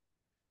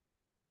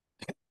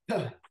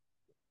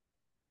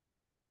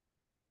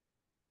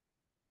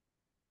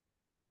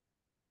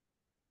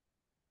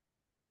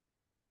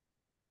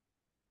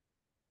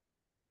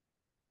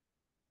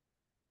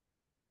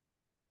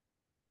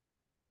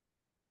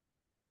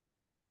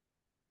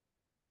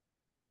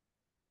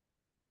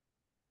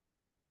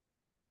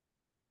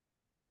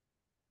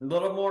 A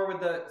little more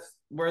with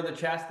where the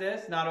chest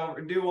is, not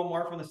over. Do one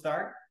more from the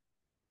start.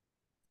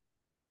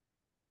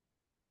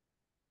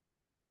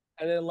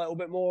 And then a little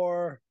bit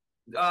more.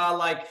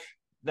 Like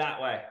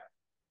that way.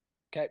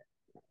 Okay.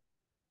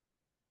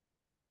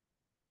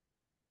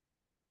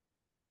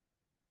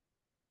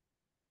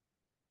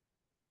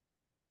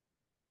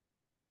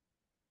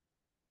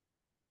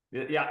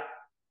 Yeah.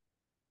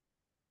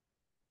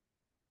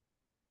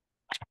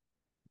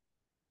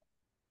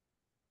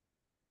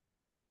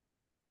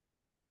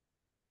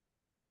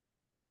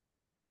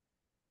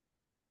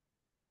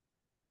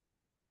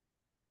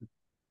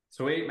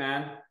 Sweet,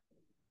 man.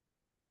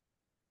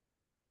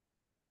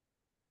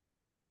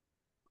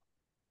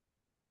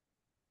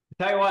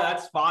 Tell you what,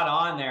 that's spot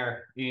on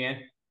there, Ian.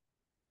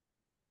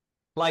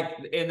 Like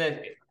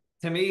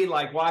to me,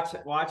 like watch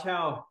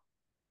how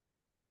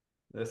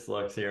this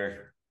looks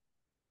here.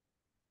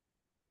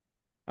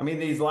 I mean,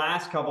 these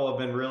last couple have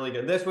been really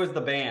good. This was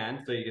the band,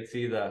 so you can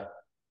see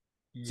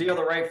how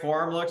the right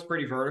form looks,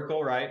 pretty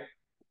vertical, right?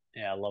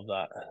 Yeah, I love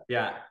that.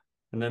 Yeah.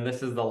 And then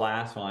this is the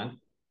last one.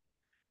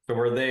 So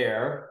we're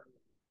there.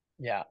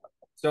 Yeah.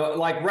 So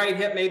like right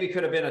hip maybe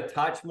could have been a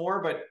touch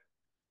more, but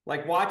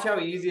like watch how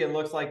easy it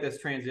looks like this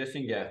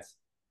transition gets.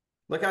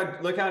 Look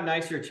how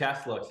nice your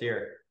chest looks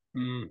here.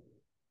 Mm.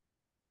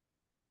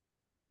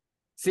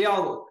 See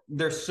how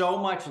there's so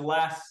much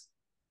less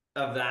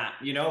of that,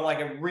 like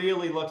it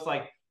really looks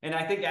like, and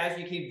I think as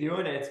you keep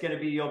doing it,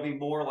 you'll be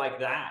more like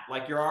that.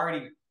 Like you're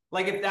already,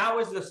 like if that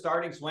was the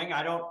starting swing,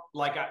 I don't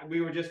like,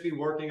 we would just be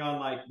working on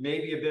like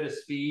maybe a bit of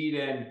speed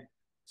and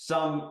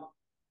some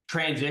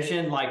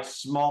transition, like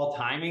small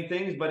timing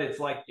things, but it's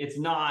like, it's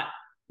not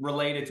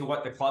related to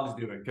what the club's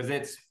doing. Cause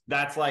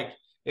that's like,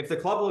 if the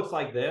club looks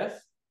like this.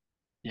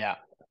 Yeah.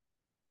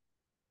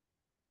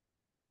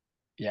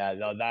 Yeah,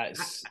 no,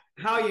 that's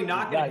How are you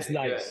not going to hit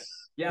it good? nice.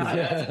 Yeah,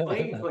 that's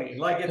clean.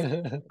 Like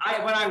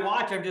when I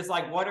watch, I'm just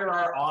like, what are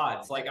our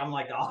odds? Like I'm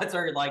like, the odds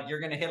are like you're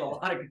going to hit a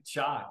lot of good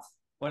shots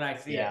when I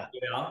see it.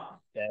 Yeah,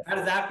 How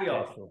does that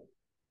feel? definitely.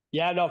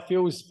 Yeah, no,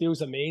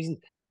 feels amazing.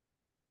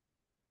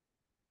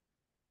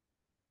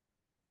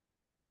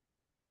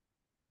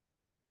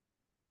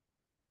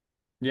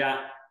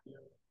 Yeah.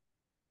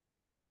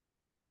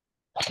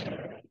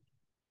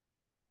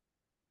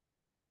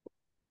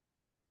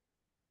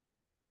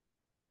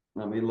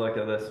 Let me look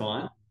at this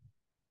one.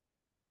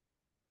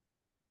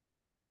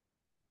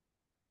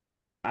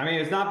 I mean,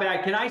 it's not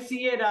bad. Can I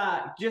see it?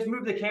 Just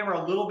move the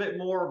camera a little bit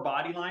more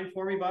body line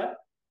for me, bud.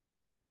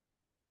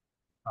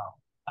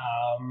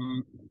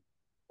 Um,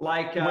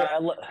 Like wait,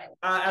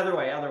 other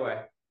way,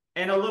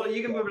 and a little.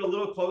 You can move it a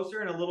little closer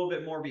and a little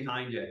bit more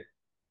behind you.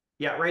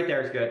 Yeah, right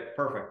there is good.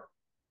 Perfect.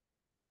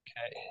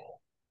 okay.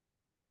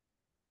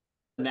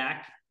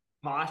 Neck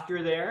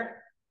posture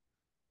there.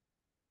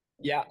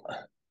 Yeah,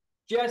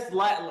 Just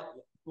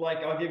like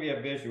I'll give you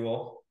a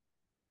visual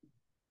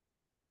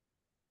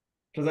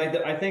because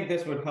I think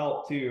this would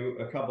help too.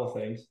 A couple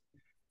things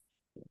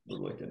we're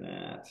looking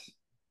at.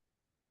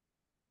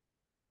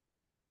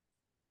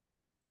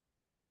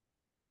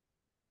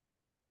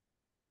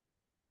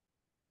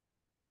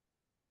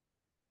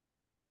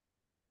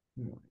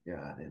 Oh my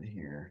God, in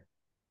here.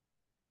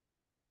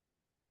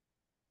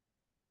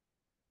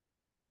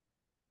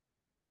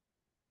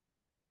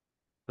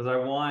 Because I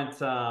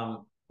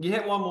want you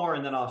hit one more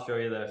and then I'll show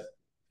you this.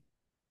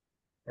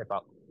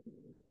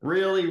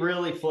 Really,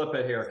 really flip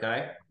it here,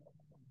 okay?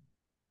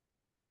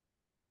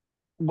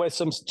 with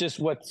some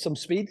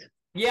speed.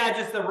 Yeah,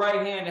 just the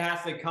right hand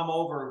has to come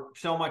over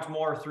so much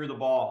more through the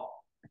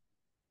ball.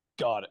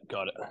 Got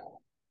it.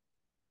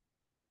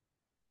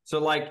 So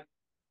like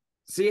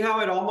see how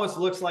it almost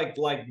looks like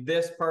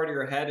this part of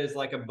your head is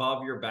like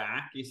above your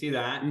back. You see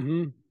that?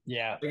 Mm-hmm.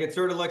 Yeah. Like it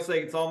sort of looks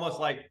like it's almost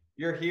like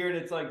you're here and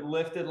it's like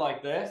lifted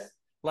like this.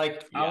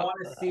 Like I Yeah. want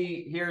to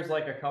see, here's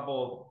like a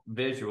couple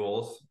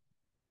visuals.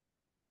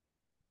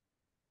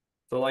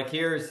 So like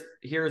here's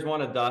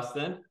one of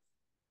Dustin,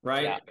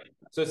 right? Yeah.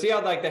 So see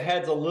how like the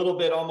head's a little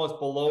bit almost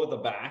below the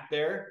back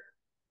there.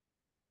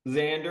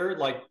 Xander,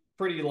 like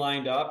pretty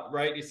lined up,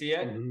 right? You see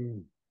it? Mm-hmm.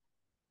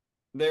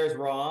 There's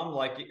Rom,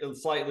 like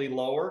slightly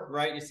lower,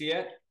 right? You see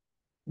it?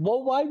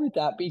 Well, why would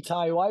that be,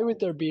 Ty? Why would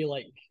there be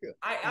like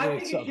I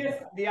think it's just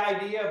the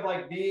idea of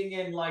like being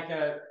in like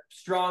a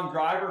strong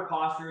driver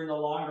posture in the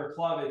longer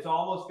club. It's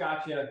almost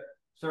got you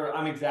sort of,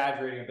 I'm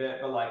exaggerating a bit,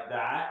 but like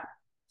that.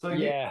 So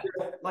yeah.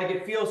 like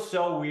it feels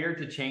so weird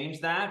to change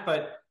that,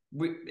 but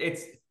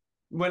it's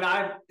when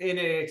I'm in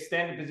an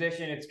extended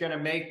position, it's going to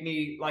make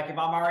me like if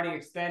I'm already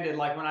extended,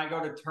 like when I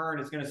go to turn,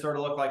 it's going to sort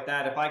of look like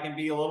that. If I can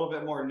be a little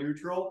bit more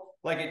neutral,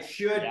 like it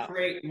should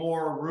create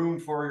more room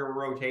for your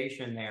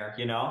rotation there,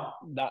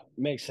 That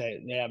makes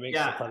sense. Yeah, it makes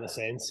a ton of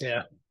sense.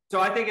 Yeah. So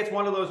I think it's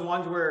one of those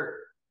ones where,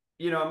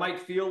 it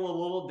might feel a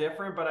little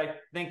different, but I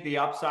think the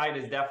upside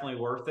is definitely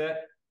worth it.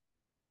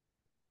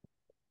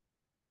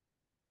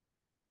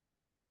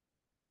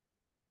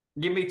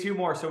 Give me two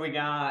more. So we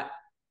got,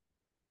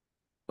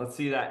 let's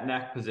see that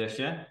neck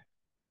position.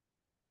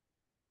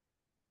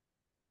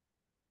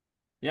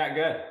 Yeah,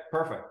 good.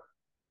 Perfect.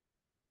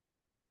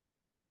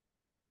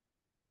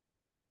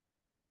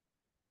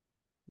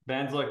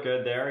 Bends look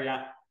good there.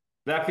 Yeah.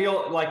 That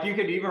feel like you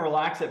could even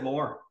relax it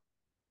more.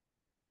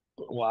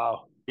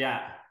 Wow.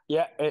 Yeah.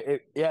 Yeah,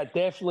 it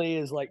definitely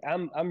is. Like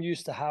I'm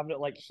used to having it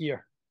like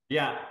here.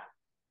 Yeah.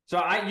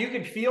 So you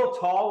could feel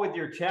tall with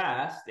your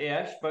chest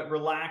ish, but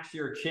relax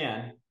your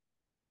chin.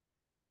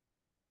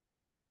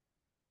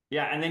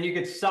 Yeah, and then you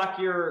could suck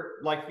feel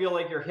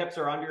like your hips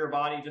are under your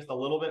body just a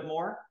little bit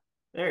more.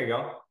 There you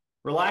go.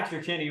 Relax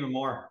your chin even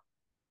more.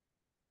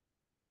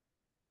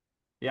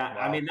 Yeah,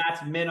 wow. I mean,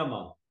 that's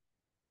minimum.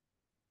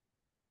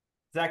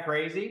 Is that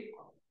crazy?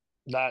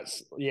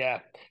 Yeah.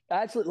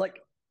 Actually, like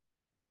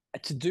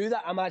to do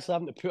that, I'm actually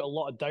having to put a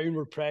lot of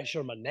downward pressure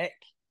on my neck.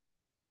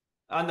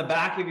 On the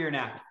back of your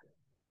neck.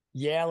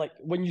 Yeah, like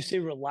when you say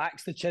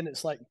relax the chin,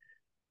 it's like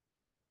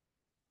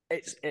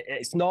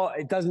it's not.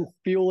 It doesn't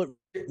feel it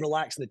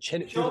relaxing the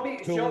chin. It feels Show like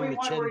me, show pulling me the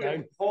one chin where you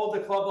down. hold the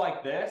club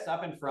like this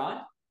up in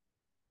front,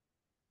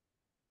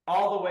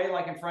 all the way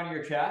like in front of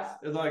your chest,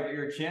 like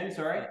your chin,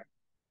 sorry.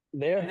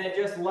 And There. then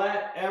just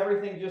let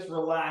everything just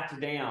relax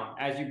down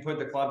as you put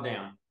the club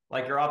down,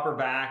 like your upper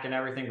back and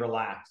everything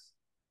relax.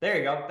 There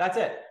you go. That's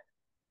it.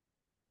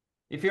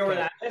 You feel where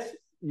Okay. that is?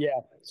 Yeah.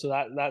 So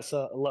that's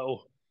a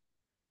little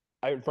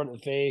out in front of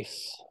the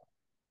face.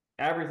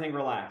 Everything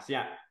relax.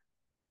 Yeah.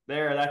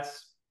 There,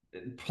 that's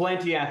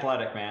plenty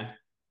athletic, man.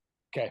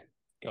 Okay.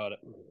 Got it.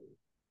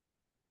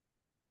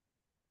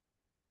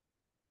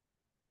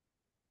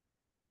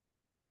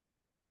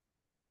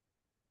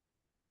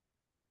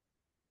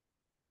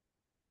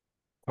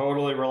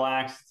 Totally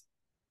relaxed.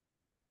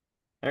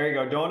 There you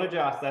go. Don't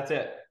adjust. That's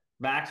it.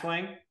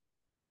 Backswing.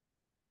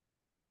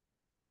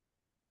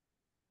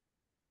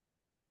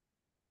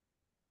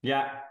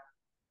 Yeah.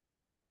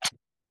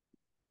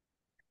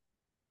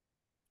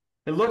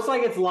 It looks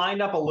like it's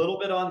lined up a little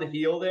bit on the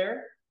heel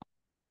there.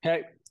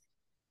 Okay.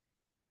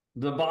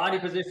 The body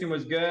position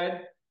was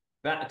good.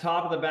 That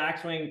top of the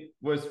backswing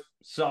was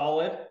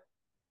solid.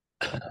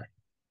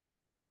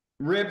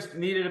 Ribs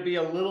needed to be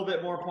a little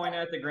bit more pointed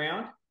at the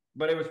ground,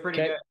 but it was pretty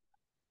Okay. good.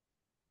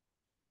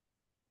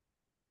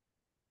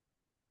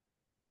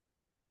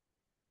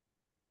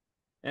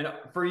 And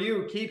for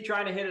you, keep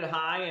trying to hit it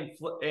high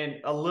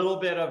and a little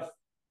bit of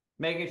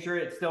making sure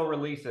it still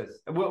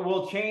releases.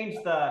 We'll change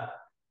the.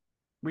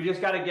 We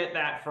just got to get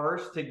that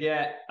first to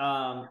get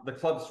the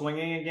club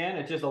swinging again.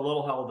 It's just a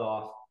little held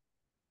off.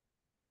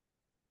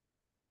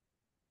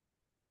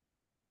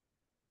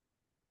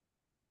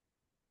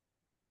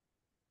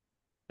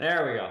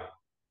 There we go.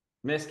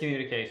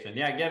 Miscommunication.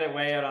 Yeah, get it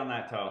way out on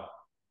that toe.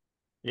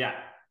 Yeah,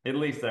 at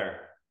least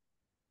there.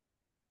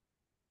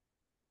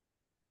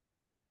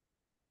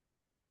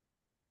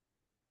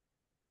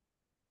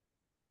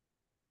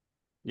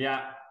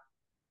 Yeah.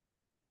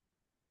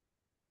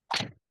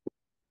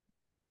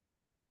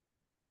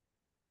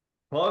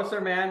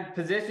 Closer, man.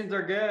 Positions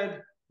are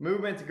good.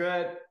 Movement's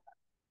good.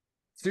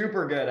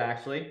 Super good,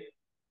 actually.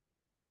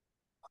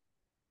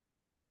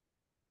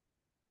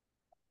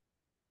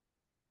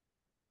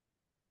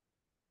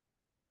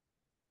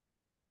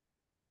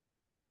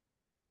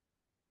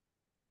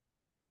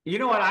 You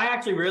know what? I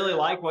actually really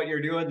like what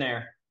you're doing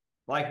there.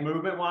 Like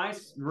movement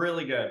wise,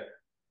 really good.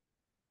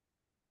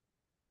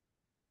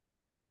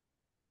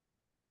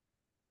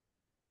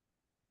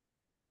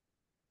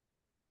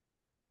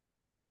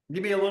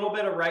 Give me a little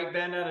bit of right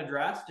bend at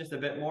address, just a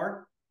bit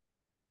more.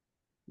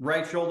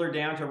 Right shoulder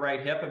down to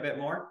right hip a bit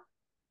more.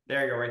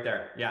 There you go, right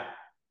there. Yeah.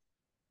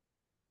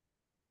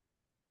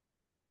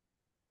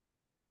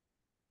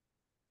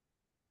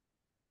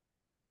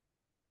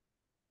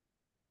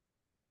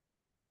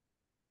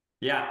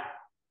 Yeah.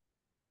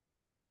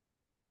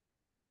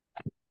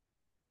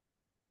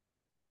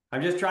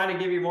 I'm just trying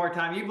to give you more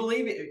time. You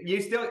believe it.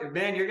 You still,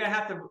 man, you're going to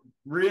have to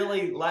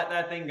really let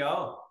that thing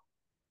go.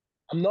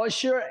 I'm not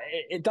sure.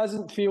 It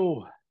doesn't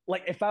feel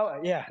like if I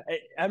yeah,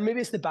 and maybe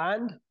it's the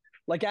band.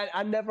 Like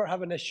I never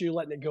have an issue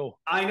letting it go.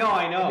 I know,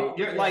 I know.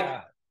 You're like,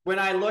 Yeah. when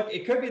I look,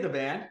 it could be the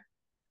band.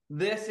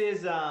 This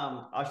is,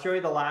 I'll show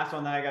you the last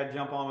one that I got to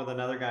jump on with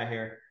another guy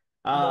here.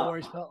 No Uh,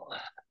 worries, pal.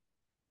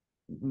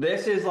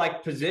 this is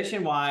like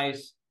position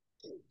wise.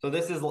 So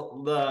this is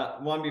the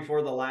one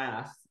before the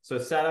last. So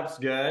setup's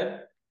good,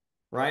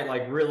 right?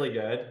 Like really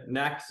good.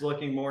 Neck's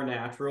looking more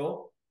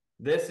natural.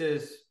 This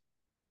is,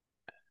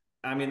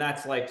 I mean,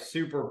 that's like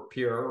super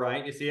pure,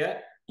 right? You see it?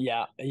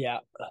 Yeah, yeah.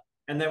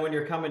 And then when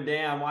you're coming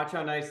down, watch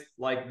how nice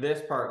like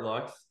this part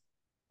looks.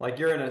 Like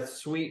you're in a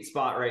sweet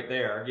spot right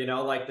there. You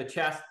know, like the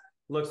chest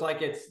looks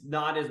like it's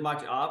not as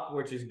much up,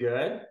 which is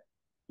good. And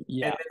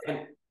Yeah.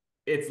 then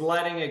it's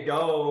letting it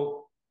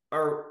go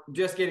or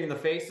just getting the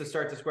face to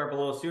start to square up a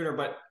little sooner.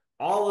 But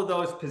all of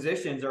those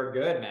positions are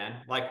good,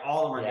 man. Like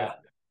all of them are Yeah.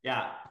 good.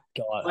 Yeah.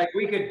 Got it. Like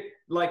we could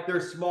like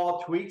there's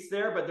small tweaks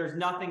there, but there's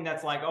nothing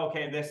that's like,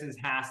 okay, this is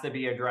has to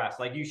be addressed.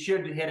 Like you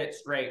should hit it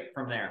straight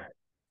from there.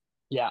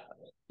 Yeah.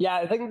 Yeah,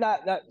 I think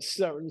that's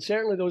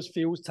certainly those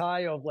feels,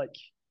 Ty, of like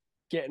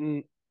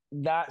getting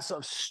that sort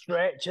of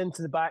stretch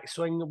into the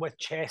backswing with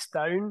chest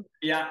down,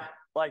 Yeah.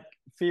 like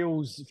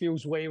feels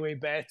way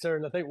better.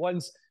 And I think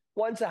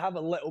once I have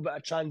a little bit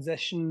of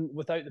transition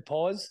without the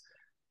pause,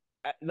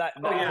 that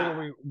Oh I think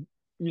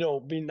yeah. it'll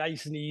be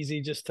nice and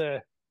easy just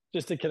to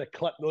kind of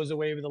clip those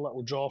away with a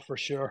little draw for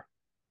sure.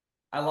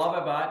 I love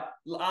it, bud.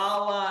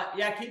 I'll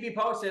yeah, keep me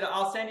posted.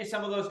 I'll send you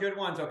some of those good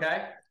ones,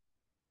 okay?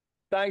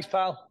 Thanks,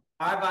 pal.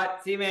 All right, bud.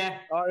 See you, man.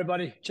 All right,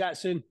 buddy. Chat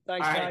soon. All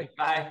Thanks, Ty. right.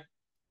 Bye.